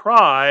we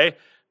cry,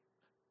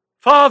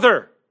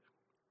 Father.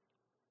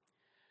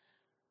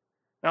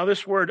 Now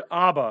this word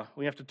Abba,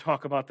 we have to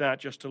talk about that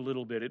just a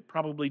little bit. It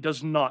probably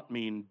does not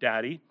mean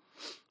daddy,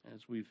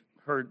 as we've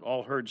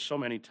all heard so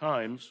many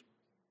times.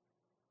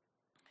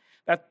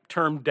 That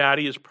term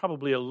daddy is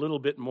probably a little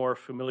bit more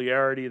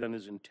familiarity than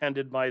is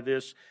intended by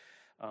this.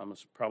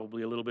 It's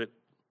probably a little bit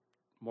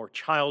more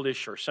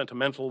childish or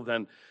sentimental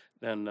than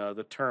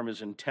the term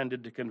is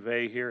intended to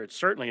convey here. It's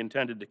certainly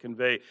intended to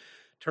convey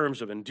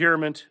terms of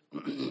endearment,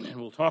 and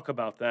we'll talk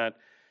about that.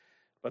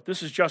 But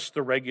this is just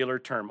the regular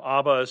term.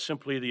 Abba is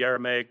simply the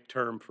Aramaic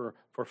term for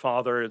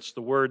father. It's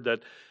the word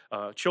that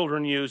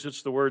children use.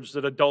 It's the words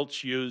that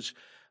adults use.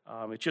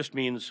 It just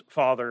means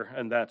father,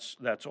 and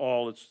that's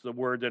all. It's the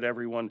word that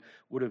everyone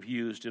would have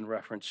used in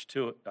reference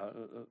to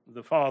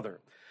the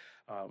father.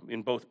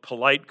 In both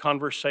polite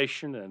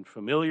conversation and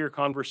familiar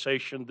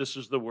conversation, this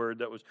is the word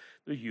that was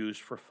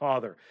used for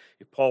father.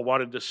 If Paul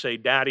wanted to say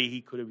daddy,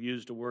 he could have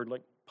used a word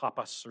like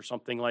papas or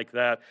something like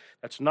that.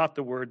 That's not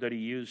the word that he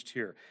used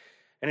here.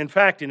 And in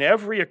fact, in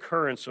every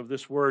occurrence of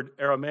this word,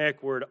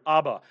 Aramaic word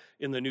Abba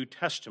in the New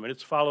Testament,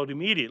 it's followed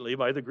immediately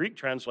by the Greek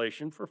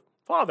translation for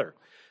father.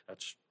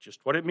 That's just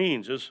what it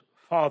means, is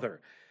father.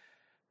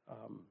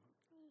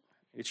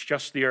 It's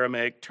just the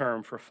Aramaic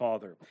term for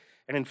father.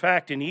 And in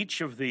fact, in each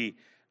of the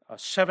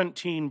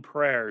 17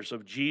 prayers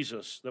of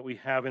Jesus that we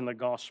have in the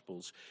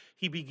Gospels,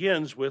 he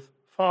begins with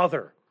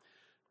Father.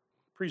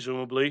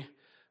 Presumably,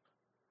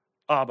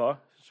 Abba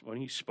is when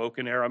he spoke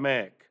in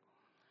Aramaic.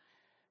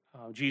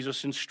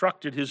 Jesus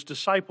instructed his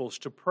disciples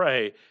to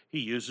pray. He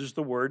uses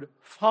the word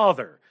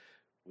Father.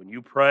 When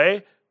you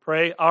pray,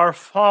 pray our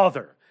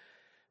Father.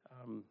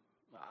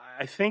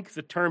 I think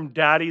the term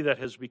daddy that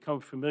has become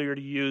familiar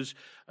to use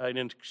in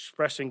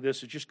expressing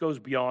this, it just goes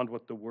beyond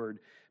what the word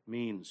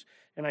means.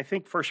 And I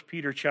think 1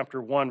 Peter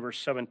chapter 1, verse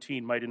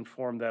 17 might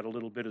inform that a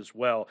little bit as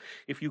well.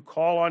 If you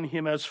call on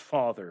him as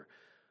Father,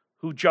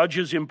 who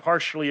judges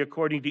impartially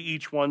according to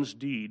each one's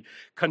deed,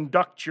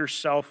 conduct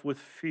yourself with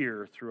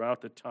fear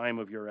throughout the time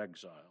of your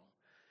exile.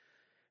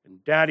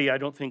 And daddy, I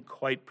don't think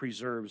quite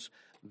preserves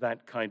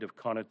that kind of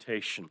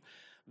connotation.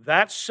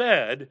 That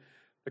said,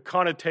 the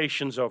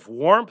connotations of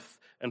warmth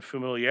and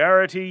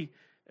familiarity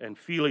and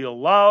filial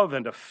love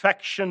and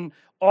affection,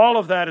 all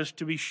of that is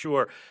to be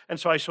sure. And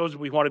so I suppose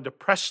we wanted to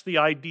press the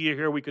idea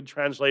here, we could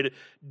translate it,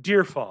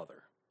 dear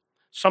Father.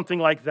 Something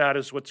like that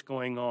is what's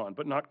going on,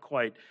 but not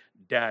quite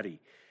daddy.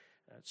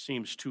 It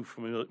seems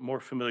more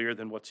familiar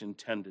than what's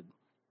intended.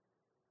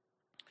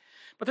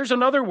 But there's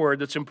another word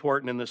that's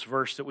important in this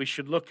verse that we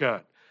should look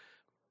at.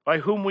 By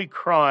whom we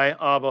cry,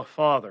 Abba,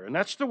 Father. And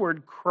that's the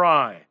word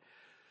cry.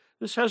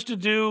 This has to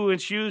do,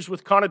 it's used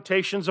with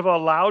connotations of a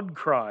loud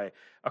cry,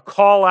 a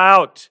call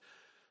out.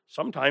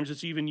 Sometimes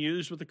it's even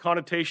used with the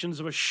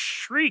connotations of a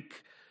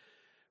shriek.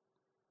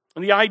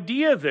 And the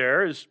idea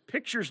there is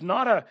pictures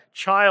not a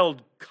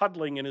child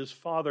cuddling in his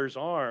father's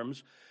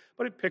arms,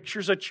 but it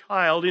pictures a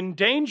child in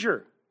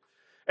danger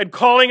and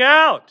calling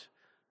out,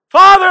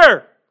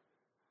 Father!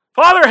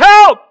 Father,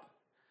 help!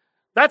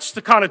 That's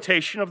the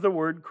connotation of the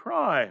word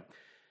cry.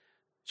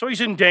 So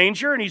he's in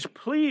danger and he's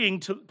pleading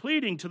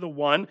to the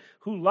one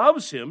who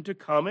loves him to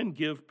come and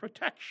give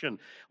protection.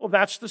 Well,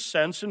 that's the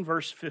sense in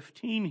verse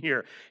 15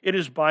 here. It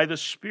is by the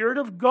Spirit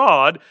of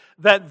God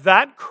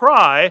that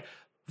cry,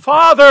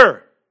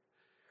 Father,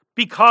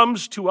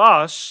 becomes to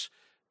us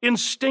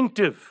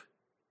instinctive.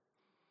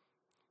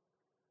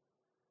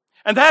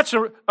 And that's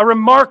a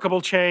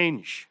remarkable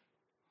change.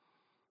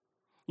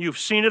 You've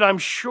seen it, I'm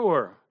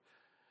sure,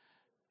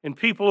 in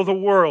people of the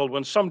world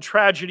when some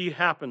tragedy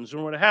happens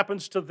and when it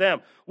happens to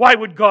them. Why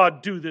would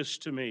God do this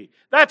to me?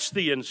 That's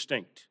the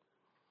instinct.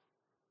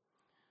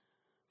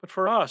 But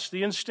for us,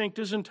 the instinct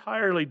is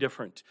entirely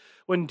different.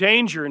 When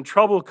danger and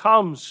trouble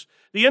comes,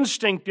 the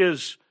instinct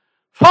is,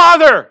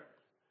 Father,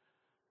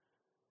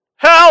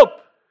 help!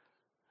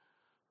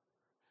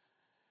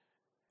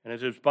 And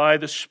it is by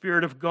the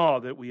Spirit of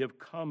God that we have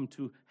come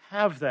to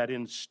have that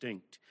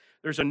instinct.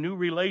 There's a new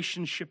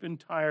relationship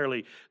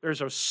entirely.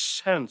 There's a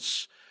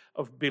sense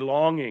of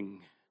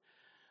belonging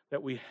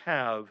that we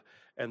have,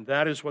 and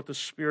that is what the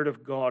Spirit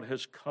of God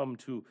has come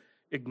to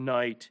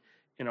ignite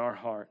in our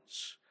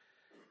hearts.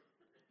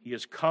 He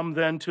has come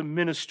then to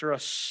minister a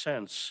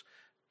sense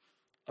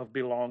of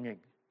belonging.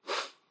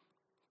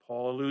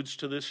 Paul alludes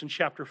to this in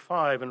chapter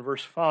 5 and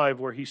verse 5,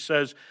 where he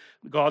says,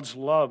 God's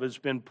love has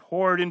been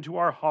poured into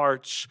our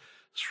hearts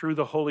through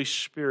the Holy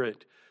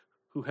Spirit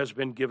who has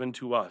been given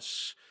to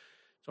us.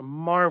 It's a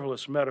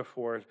marvelous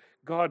metaphor.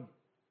 God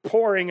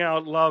pouring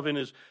out love in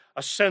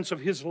a sense of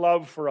his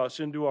love for us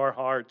into our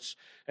hearts.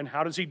 And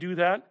how does he do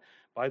that?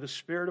 By the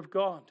Spirit of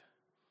God,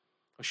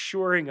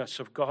 assuring us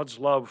of God's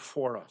love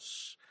for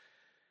us.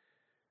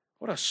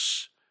 What a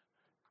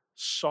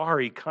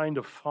sorry kind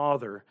of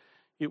father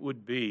it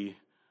would be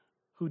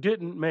who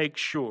didn't make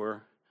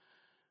sure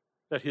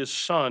that his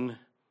son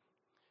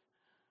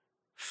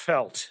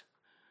felt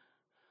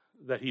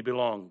that he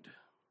belonged.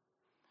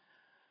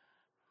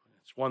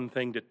 It's one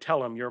thing to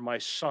tell him, you're my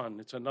son.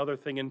 It's another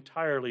thing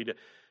entirely to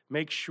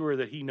make sure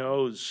that he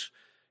knows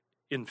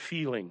in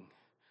feeling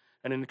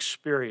and in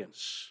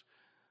experience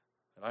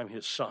that I'm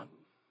his son.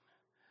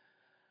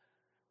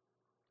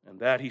 And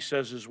that, he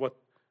says, is what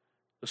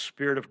the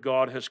Spirit of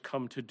God has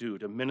come to do,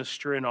 to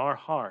minister in our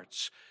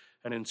hearts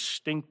an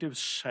instinctive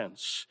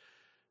sense.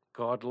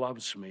 God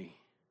loves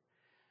me.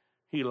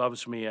 He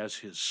loves me as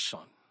his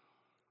son.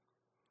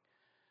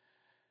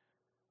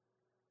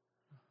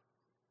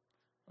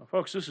 Now,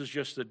 folks, this is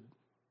just the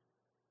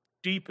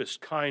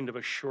deepest kind of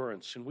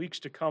assurance. In weeks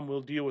to come,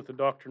 we'll deal with the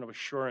doctrine of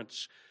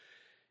assurance.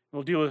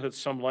 We'll deal with it at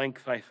some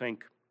length, I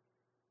think.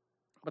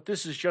 But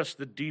this is just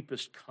the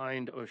deepest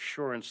kind of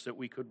assurance that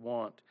we could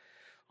want.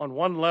 On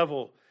one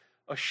level,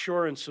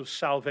 assurance of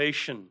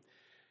salvation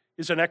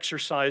is an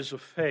exercise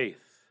of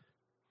faith.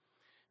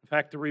 In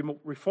fact, the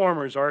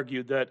Reformers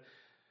argued that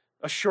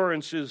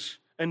assurance is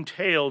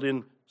entailed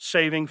in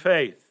saving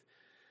faith.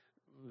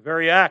 The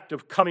very act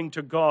of coming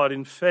to God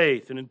in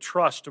faith and in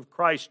trust of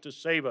Christ to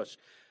save us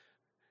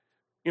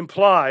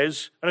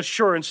implies an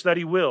assurance that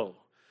he will.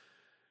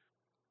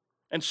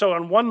 And so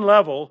on one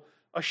level,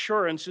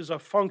 assurance is a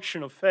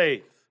function of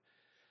faith.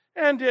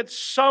 And at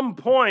some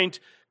point,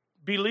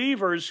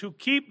 believers who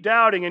keep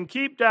doubting and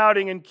keep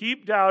doubting and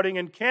keep doubting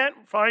and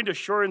can't find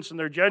assurance in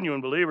their genuine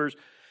believers,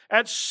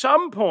 at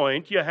some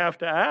point you have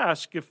to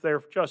ask if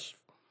they're just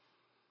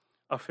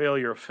a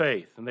failure of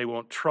faith and they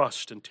won't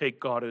trust and take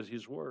God at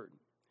his word.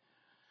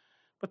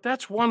 But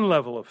that's one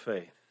level of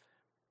faith.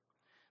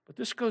 But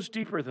this goes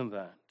deeper than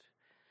that.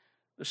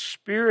 The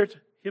Spirit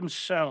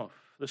himself,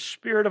 the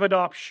Spirit of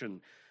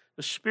adoption,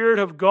 the Spirit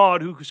of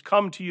God who has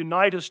come to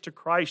unite us to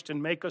Christ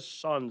and make us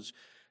sons,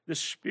 the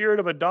Spirit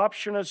of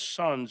adoption as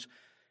sons,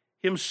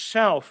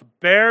 himself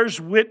bears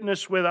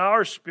witness with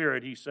our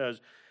spirit, he says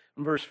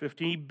in verse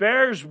 15. He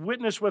bears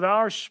witness with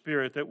our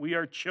spirit that we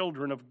are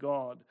children of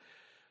God.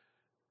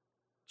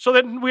 So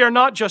that we are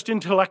not just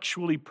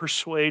intellectually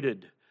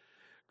persuaded.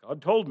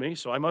 God told me,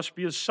 so I must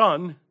be his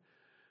son.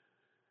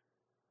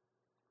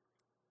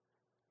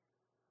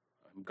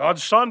 I'm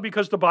God's son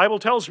because the Bible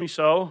tells me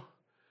so.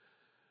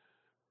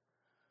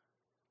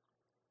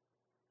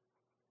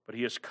 But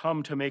he has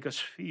come to make us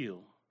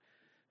feel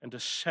and to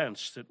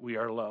sense that we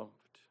are loved.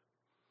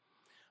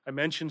 I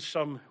mentioned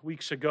some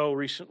weeks ago,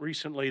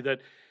 recently,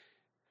 that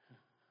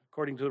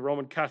according to the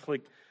Roman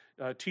Catholic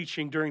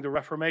teaching during the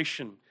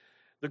Reformation,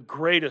 the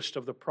greatest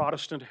of the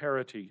Protestant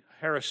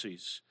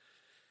heresies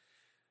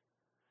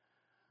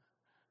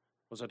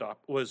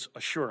was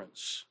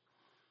assurance.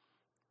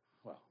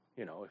 Well,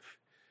 you know,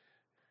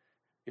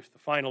 if the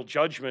final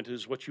judgment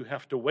is what you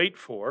have to wait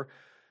for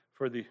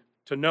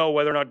to know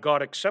whether or not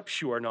God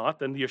accepts you or not,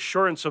 then the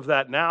assurance of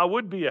that now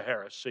would be a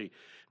heresy.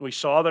 And we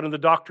saw that in the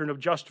doctrine of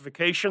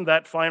justification,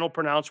 that final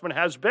pronouncement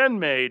has been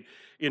made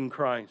in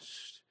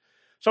Christ.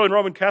 So in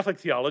Roman Catholic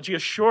theology,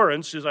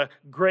 assurance is a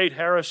great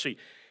heresy.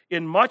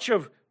 In much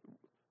of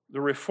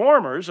the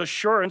Reformers,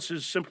 assurance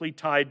is simply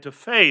tied to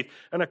faith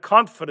and a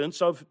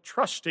confidence of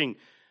trusting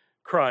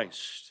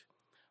Christ.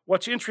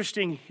 What's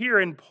interesting here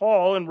in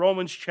Paul in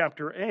Romans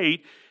chapter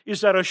 8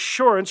 is that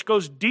assurance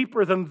goes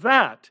deeper than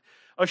that.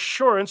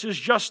 Assurance is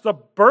just the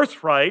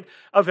birthright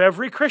of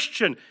every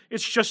Christian.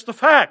 It's just the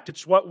fact.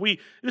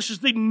 This is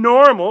the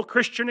normal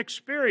Christian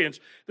experience.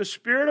 The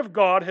Spirit of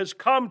God has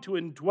come to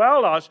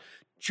indwell us,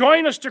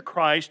 join us to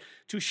Christ,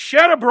 to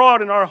shed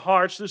abroad in our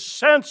hearts this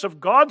sense of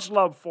God's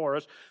love for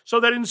us,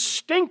 so that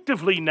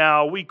instinctively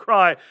now we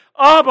cry,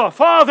 Abba,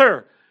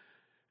 Father!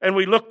 And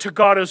we look to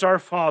God as our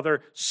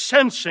Father,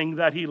 sensing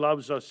that he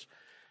loves us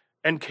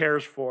and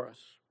cares for us.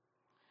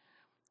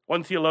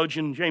 One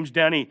theologian, James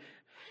Denney,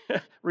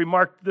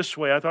 remarked this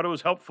way. I thought it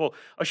was helpful.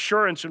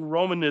 Assurance in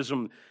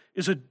Romanism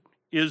is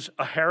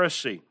a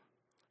heresy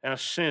and a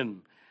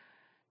sin.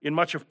 In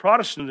much of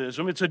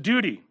Protestantism, it's a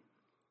duty.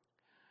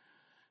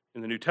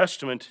 In the New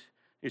Testament,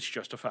 it's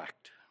just a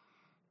fact.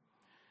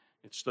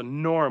 It's the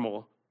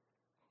normal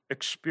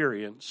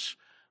experience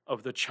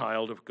of the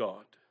child of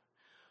God.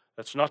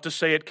 That's not to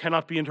say it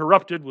cannot be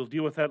interrupted. We'll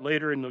deal with that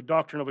later in the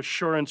doctrine of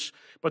assurance.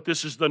 But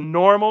this is the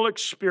normal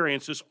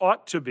experience. This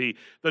ought to be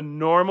the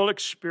normal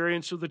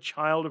experience of the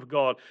child of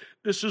God.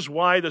 This is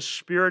why the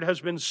Spirit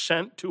has been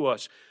sent to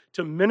us,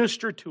 to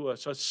minister to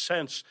us a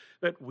sense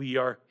that we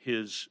are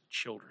his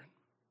children.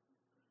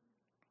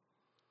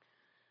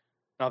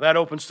 Now that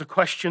opens the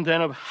question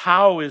then of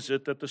how is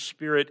it that the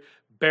Spirit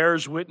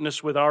bears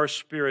witness with our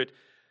spirit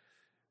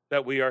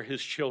that we are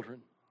his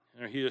children,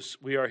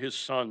 we are his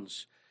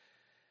sons.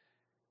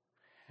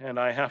 And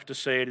I have to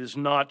say, it is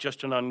not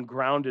just an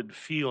ungrounded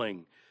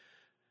feeling.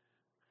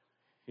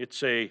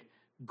 It's a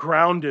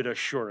grounded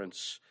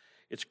assurance.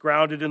 It's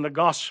grounded in the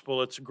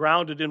gospel. It's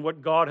grounded in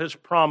what God has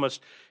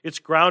promised. It's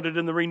grounded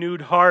in the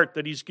renewed heart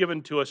that he's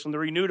given to us and the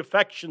renewed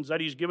affections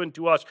that he's given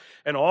to us.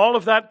 And all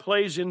of that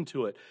plays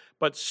into it.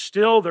 But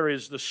still there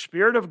is the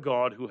Spirit of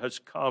God who has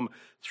come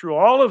through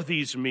all of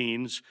these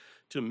means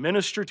to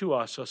minister to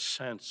us a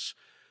sense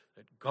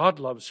that God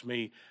loves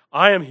me.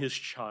 I am his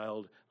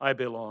child. I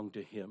belong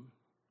to him.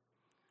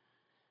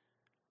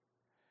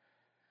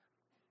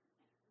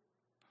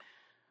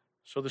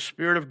 So the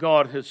Spirit of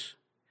God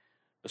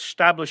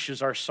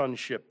establishes our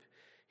sonship.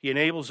 He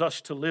enables us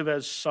to live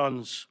as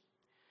sons.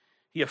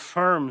 He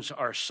affirms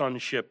our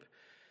sonship.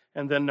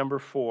 And then number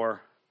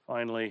 4,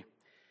 finally,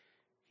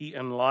 He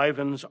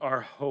enlivens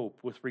our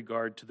hope with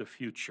regard to the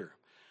future.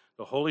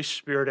 The Holy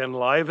Spirit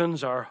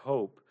enlivens our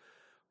hope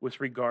with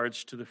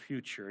regards to the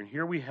future. And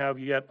here we have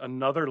yet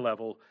another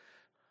level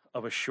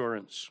of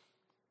assurance.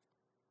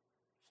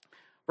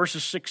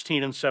 Verses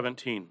 16 and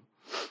 17.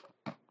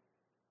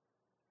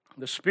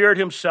 The Spirit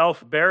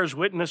Himself bears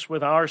witness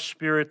with our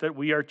spirit that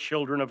we are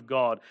children of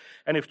God.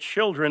 And if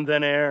children,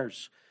 then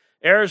heirs.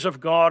 Heirs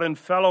of God and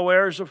fellow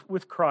heirs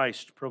with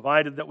Christ,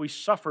 provided that we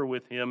suffer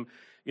with Him,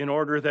 in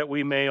order that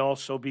we may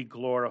also be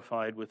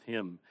glorified with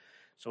Him.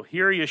 So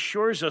here He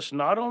assures us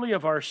not only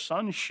of our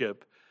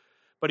sonship,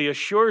 but He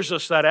assures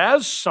us that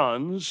as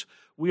sons,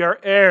 we are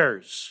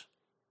heirs.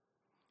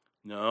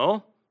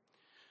 No,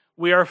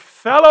 we are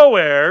fellow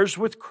heirs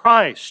with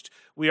Christ.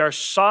 We are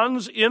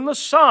sons in the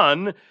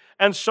Son,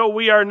 and so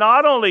we are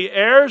not only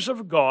heirs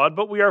of God,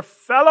 but we are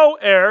fellow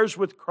heirs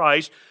with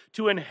Christ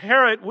to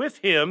inherit with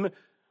Him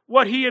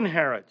what He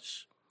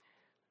inherits.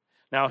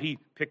 Now, he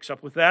picks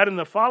up with that in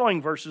the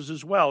following verses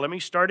as well. Let me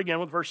start again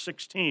with verse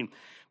 16.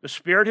 The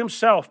Spirit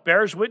Himself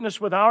bears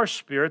witness with our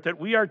spirit that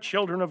we are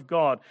children of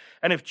God.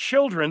 And if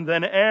children,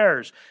 then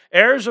heirs.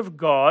 Heirs of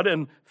God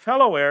and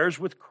fellow heirs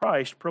with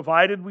Christ,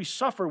 provided we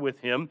suffer with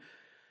Him,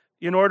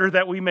 in order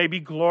that we may be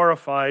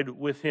glorified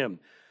with Him.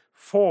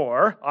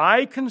 For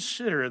I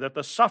consider that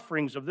the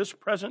sufferings of this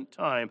present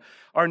time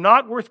are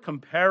not worth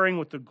comparing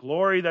with the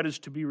glory that is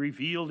to be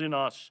revealed in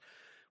us.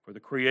 For the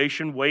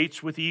creation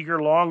waits with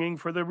eager longing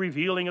for the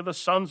revealing of the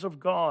sons of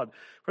God.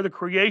 For the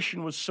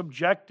creation was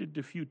subjected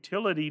to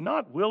futility,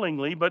 not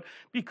willingly, but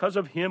because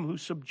of Him who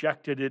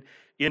subjected it,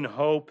 in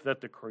hope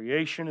that the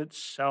creation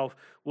itself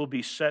will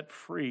be set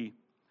free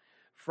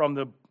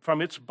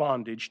from its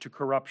bondage to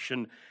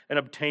corruption and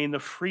obtain the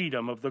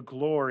freedom of the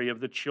glory of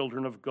the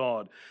children of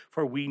God.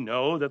 For we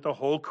know that the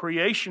whole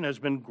creation has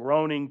been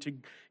groaning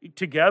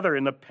together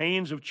in the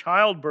pains of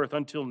childbirth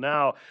until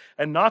now,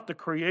 and not the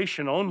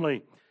creation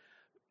only,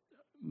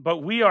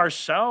 but we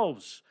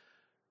ourselves,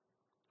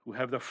 who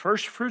have the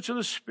first fruits of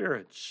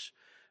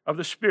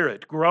the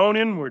Spirit, groan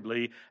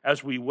inwardly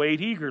as we wait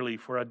eagerly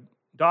for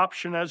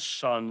adoption as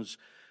sons,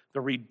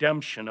 the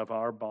redemption of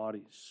our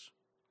bodies.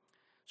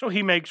 So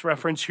he makes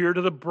reference here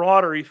to the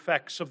broader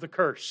effects of the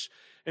curse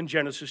in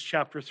Genesis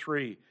chapter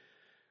 3.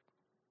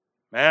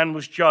 Man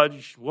was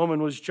judged,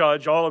 woman was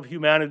judged, all of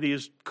humanity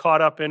is caught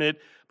up in it,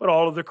 but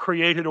all of the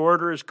created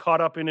order is caught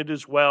up in it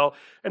as well.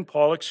 And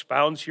Paul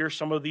expounds here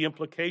some of the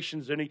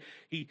implications, and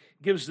he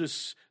gives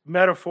this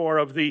metaphor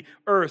of the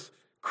earth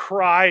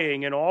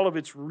crying and all of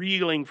its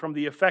reeling from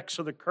the effects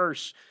of the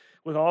curse,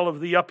 with all of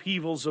the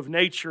upheavals of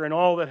nature and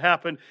all that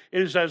happened.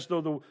 It is as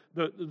though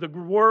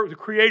the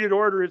created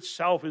order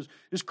itself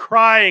is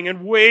crying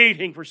and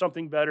waiting for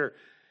something better,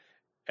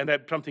 and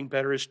that something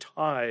better is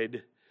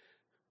tied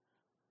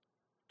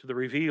to the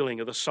revealing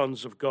of the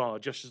sons of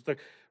God, just as the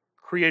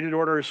created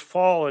order has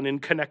fallen in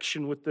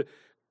connection with the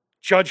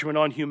judgment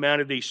on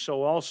humanity,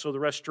 so also the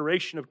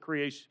restoration of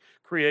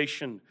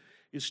creation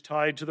is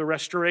tied to the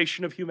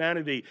restoration of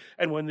humanity.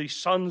 And when the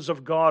sons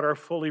of God are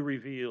fully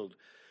revealed,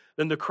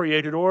 then the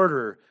created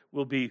order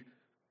will be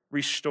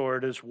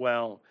restored as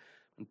well.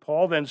 And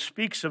Paul then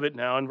speaks of it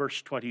now in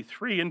verse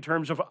 23 in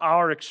terms of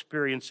our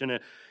experience in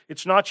it.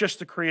 It's not just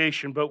the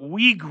creation, but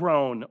we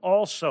groan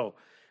also.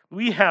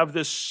 We have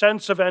this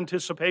sense of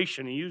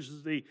anticipation. He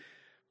uses the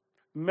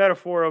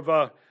metaphor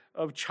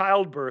of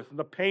childbirth and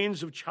the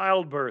pains of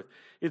childbirth.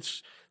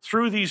 It's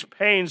through these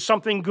pains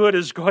something good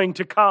is going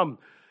to come.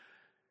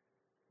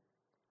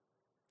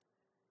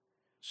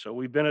 So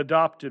we've been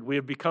adopted. We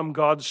have become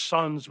God's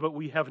sons, but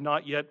we have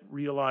not yet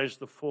realized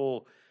the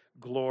full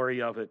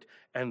glory of it.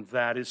 And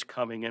that is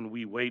coming, and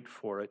we wait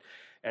for it.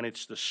 And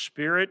it's the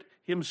Spirit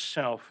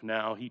Himself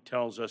now, he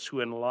tells us, who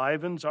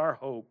enlivens our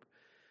hope,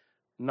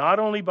 not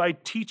only by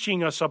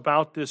teaching us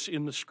about this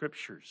in the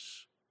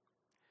Scriptures.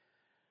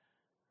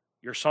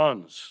 Your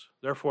sons,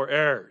 therefore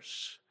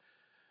heirs.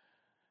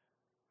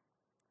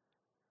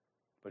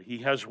 But He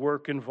has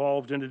work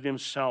involved in it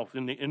Himself,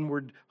 in the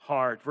inward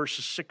heart.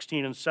 Verses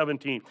 16 and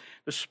 17.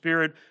 The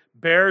Spirit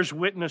bears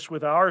witness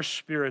with our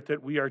spirit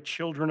that we are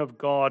children of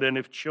God, and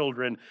if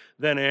children,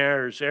 then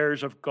heirs,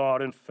 heirs of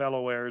God and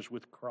fellow heirs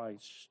with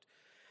Christ.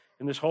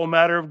 In this whole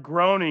matter of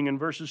groaning in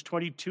verses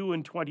 22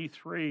 and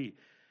 23,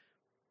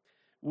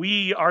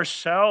 we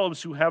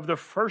ourselves who have the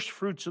first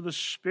fruits of the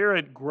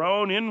Spirit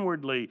groan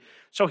inwardly.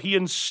 So He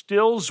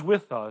instills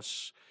with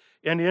us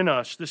and in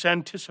us this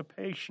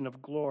anticipation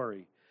of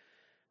glory.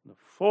 The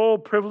full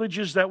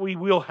privileges that we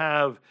will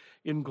have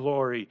in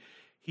glory,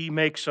 He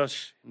makes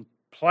us and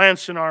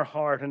plants in our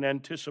heart an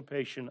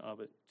anticipation of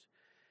it.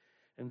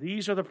 And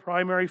these are the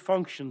primary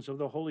functions of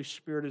the Holy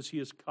Spirit as He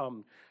has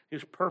come.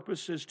 His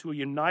purpose is to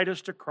unite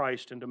us to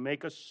Christ and to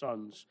make us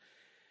sons.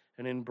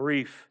 And in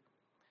brief,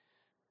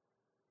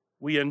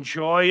 we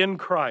enjoy in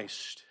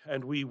Christ,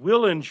 and we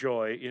will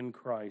enjoy in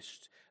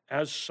Christ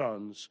as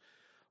sons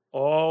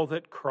all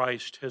that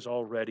Christ has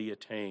already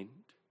attained.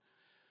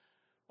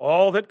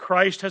 All that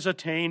Christ has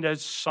attained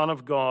as Son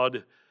of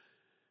God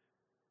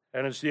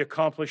and as the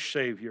accomplished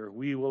Savior,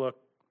 we will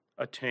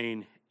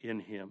attain in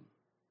him.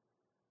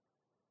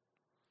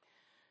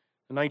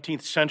 In the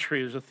 19th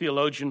century, there's a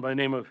theologian by the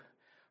name of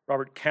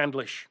Robert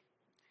Candlish.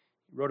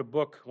 He wrote a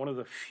book, one of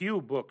the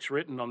few books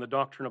written on the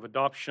doctrine of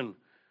adoption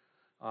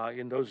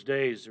in those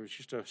days. There was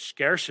just a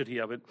scarcity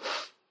of it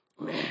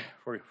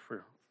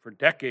for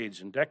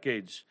decades and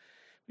decades.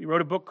 He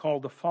wrote a book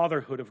called The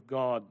Fatherhood of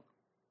God.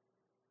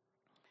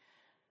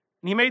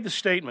 And he made the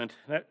statement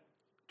that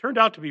turned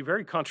out to be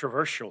very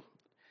controversial.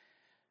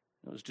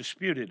 It was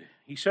disputed.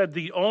 He said,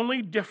 the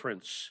only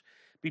difference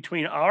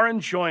between our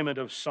enjoyment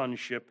of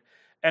sonship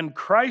and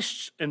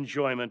Christ's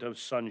enjoyment of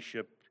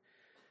sonship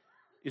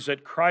is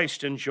that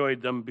Christ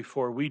enjoyed them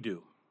before we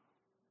do.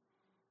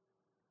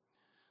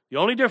 The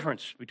only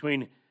difference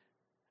between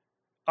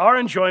our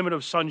enjoyment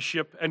of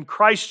sonship and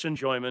Christ's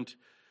enjoyment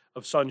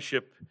of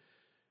sonship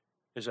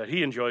is that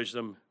he enjoys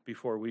them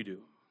before we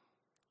do.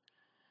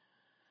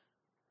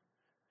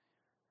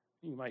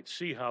 You might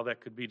see how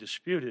that could be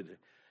disputed.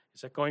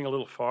 Is that going a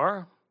little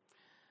far?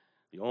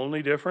 The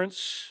only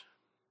difference?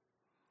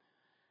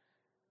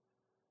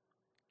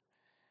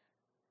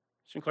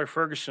 Sinclair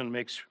Ferguson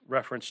makes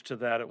reference to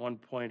that at one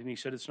point, and he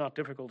said it's not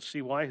difficult to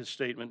see why his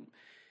statement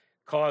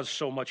caused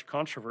so much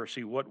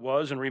controversy. What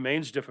was and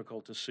remains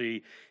difficult to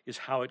see is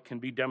how it can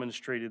be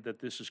demonstrated that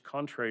this is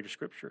contrary to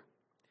Scripture.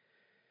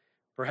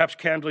 Perhaps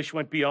Candlish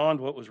went beyond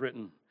what was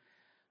written,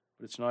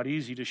 but it's not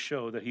easy to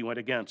show that he went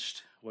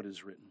against what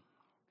is written.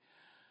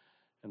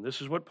 And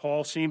this is what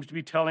Paul seems to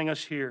be telling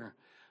us here,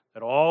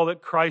 that all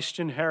that Christ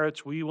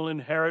inherits, we will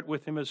inherit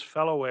with him as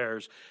fellow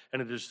heirs,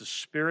 and it is the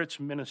Spirit's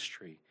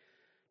ministry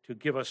to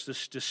give us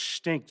this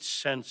distinct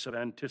sense of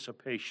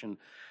anticipation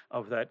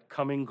of that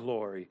coming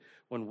glory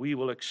when we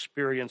will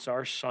experience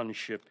our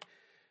sonship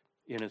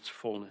in its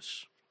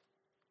fullness.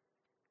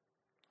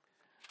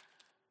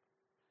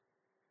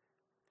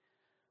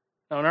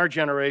 Now, in our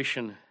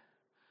generation,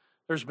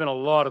 there's been a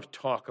lot of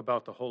talk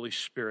about the Holy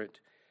Spirit,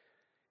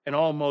 and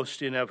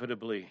almost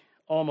inevitably,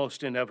 when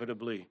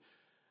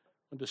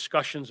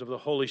discussions of the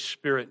Holy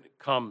Spirit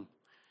come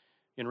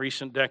in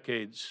recent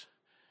decades,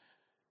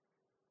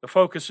 the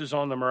focus is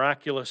on the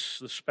miraculous,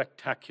 the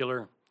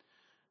spectacular,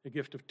 the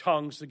gift of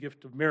tongues, the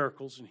gift of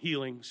miracles and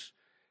healings.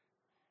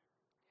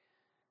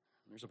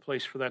 There's a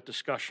place for that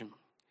discussion.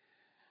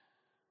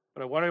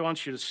 But what I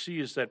want you to see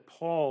is that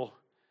Paul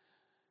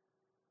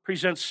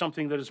presents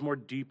something that is more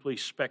deeply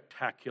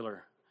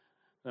spectacular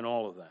than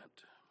all of that.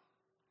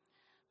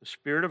 The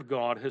Spirit of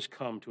God has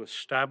come to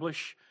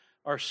establish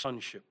our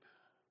sonship.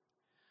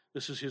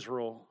 This is his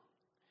role.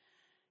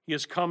 He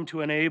has come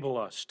to enable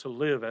us to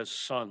live as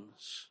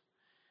sons.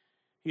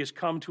 He has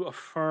come to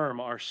affirm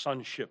our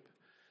sonship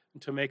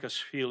and to make us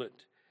feel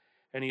it.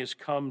 And he has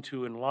come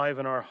to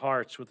enliven our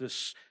hearts with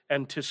this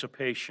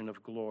anticipation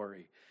of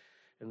glory.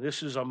 And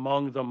this is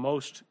among the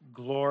most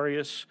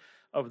glorious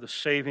of the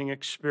saving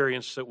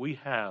experience that we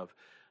have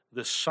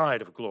this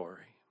side of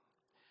glory.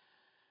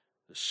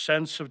 The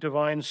sense of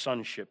divine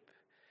sonship.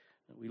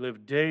 We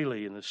live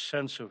daily in the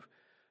sense of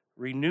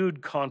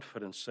renewed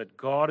confidence that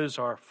God is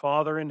our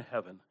Father in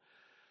heaven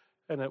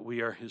and that we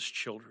are his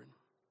children.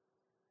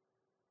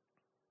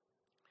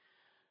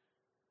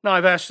 Now,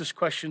 I've asked this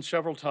question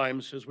several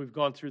times as we've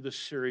gone through this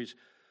series.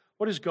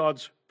 What is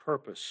God's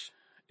purpose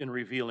in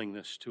revealing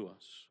this to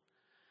us?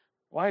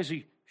 Why has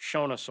he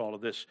shown us all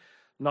of this?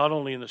 Not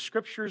only in the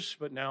Scriptures,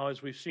 but now,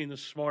 as we've seen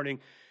this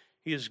morning,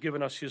 he has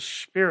given us his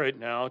Spirit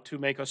now to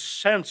make us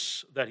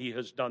sense that he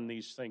has done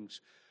these things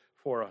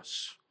for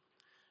us.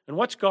 And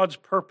what's God's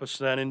purpose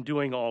then in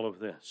doing all of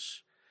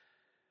this?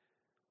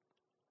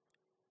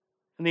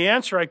 And the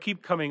answer I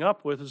keep coming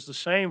up with is the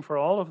same for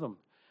all of them.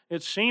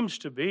 It seems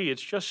to be,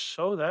 it's just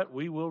so that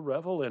we will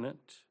revel in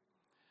it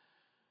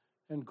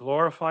and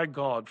glorify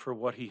God for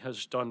what he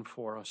has done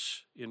for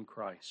us in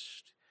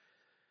Christ.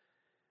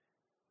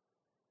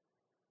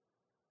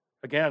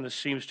 Again, this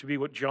seems to be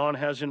what John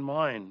has in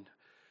mind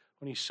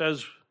when he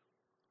says,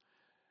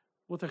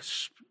 with a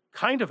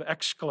kind of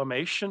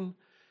exclamation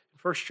in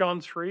 1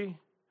 John 3,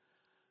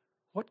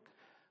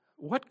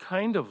 what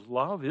kind of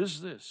love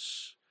is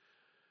this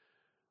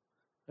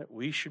that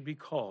we should be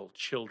called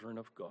children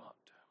of God?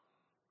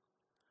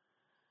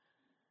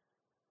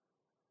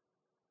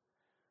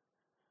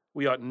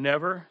 We ought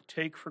never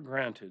take for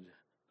granted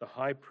the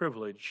high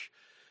privilege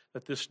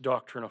that this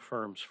doctrine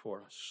affirms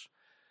for us.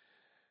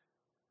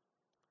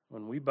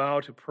 When we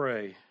bow to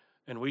pray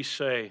and we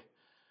say,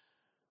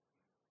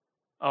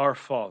 Our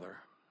Father,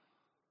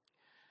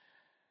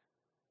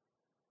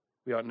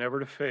 we ought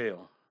never to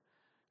fail.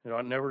 It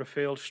ought never to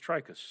fail to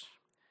strike us.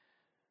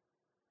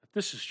 But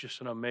this is just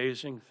an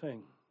amazing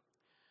thing.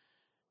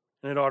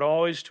 And it ought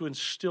always to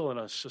instill in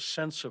us a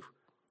sense of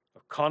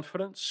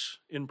confidence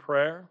in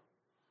prayer.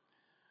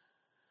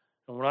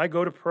 And when I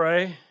go to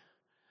pray,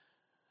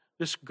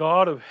 this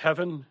God of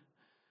heaven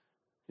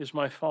is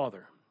my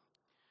Father.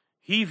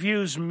 He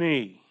views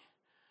me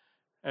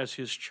as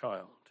his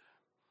child.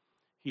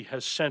 He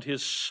has sent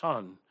his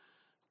Son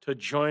to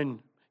join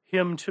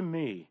him to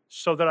me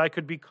so that I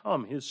could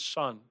become his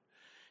son.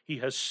 He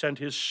has sent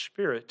his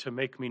Spirit to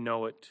make me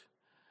know it.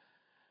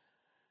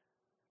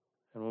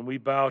 And when we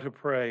bow to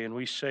pray and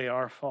we say,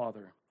 Our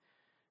Father,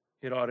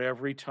 it ought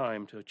every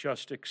time to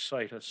just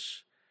excite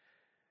us.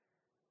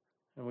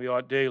 And we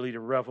ought daily to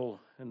revel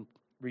and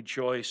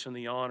rejoice in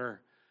the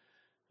honor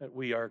that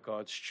we are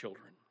God's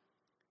children.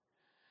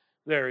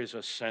 There is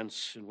a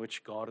sense in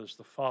which God is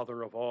the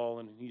Father of all,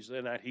 and He's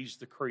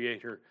the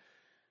Creator.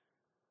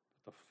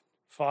 The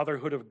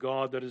fatherhood of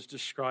God that is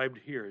described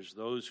here is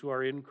those who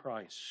are in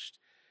Christ,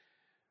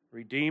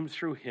 redeemed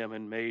through Him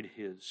and made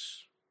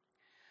His.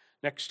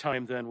 Next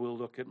time, then, we'll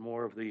look at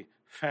more of the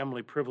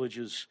family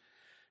privileges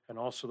and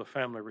also the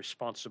family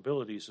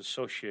responsibilities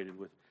associated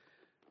with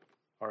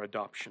our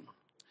adoption.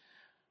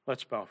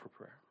 Let's bow for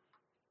prayer.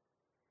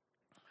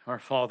 Our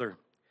Father,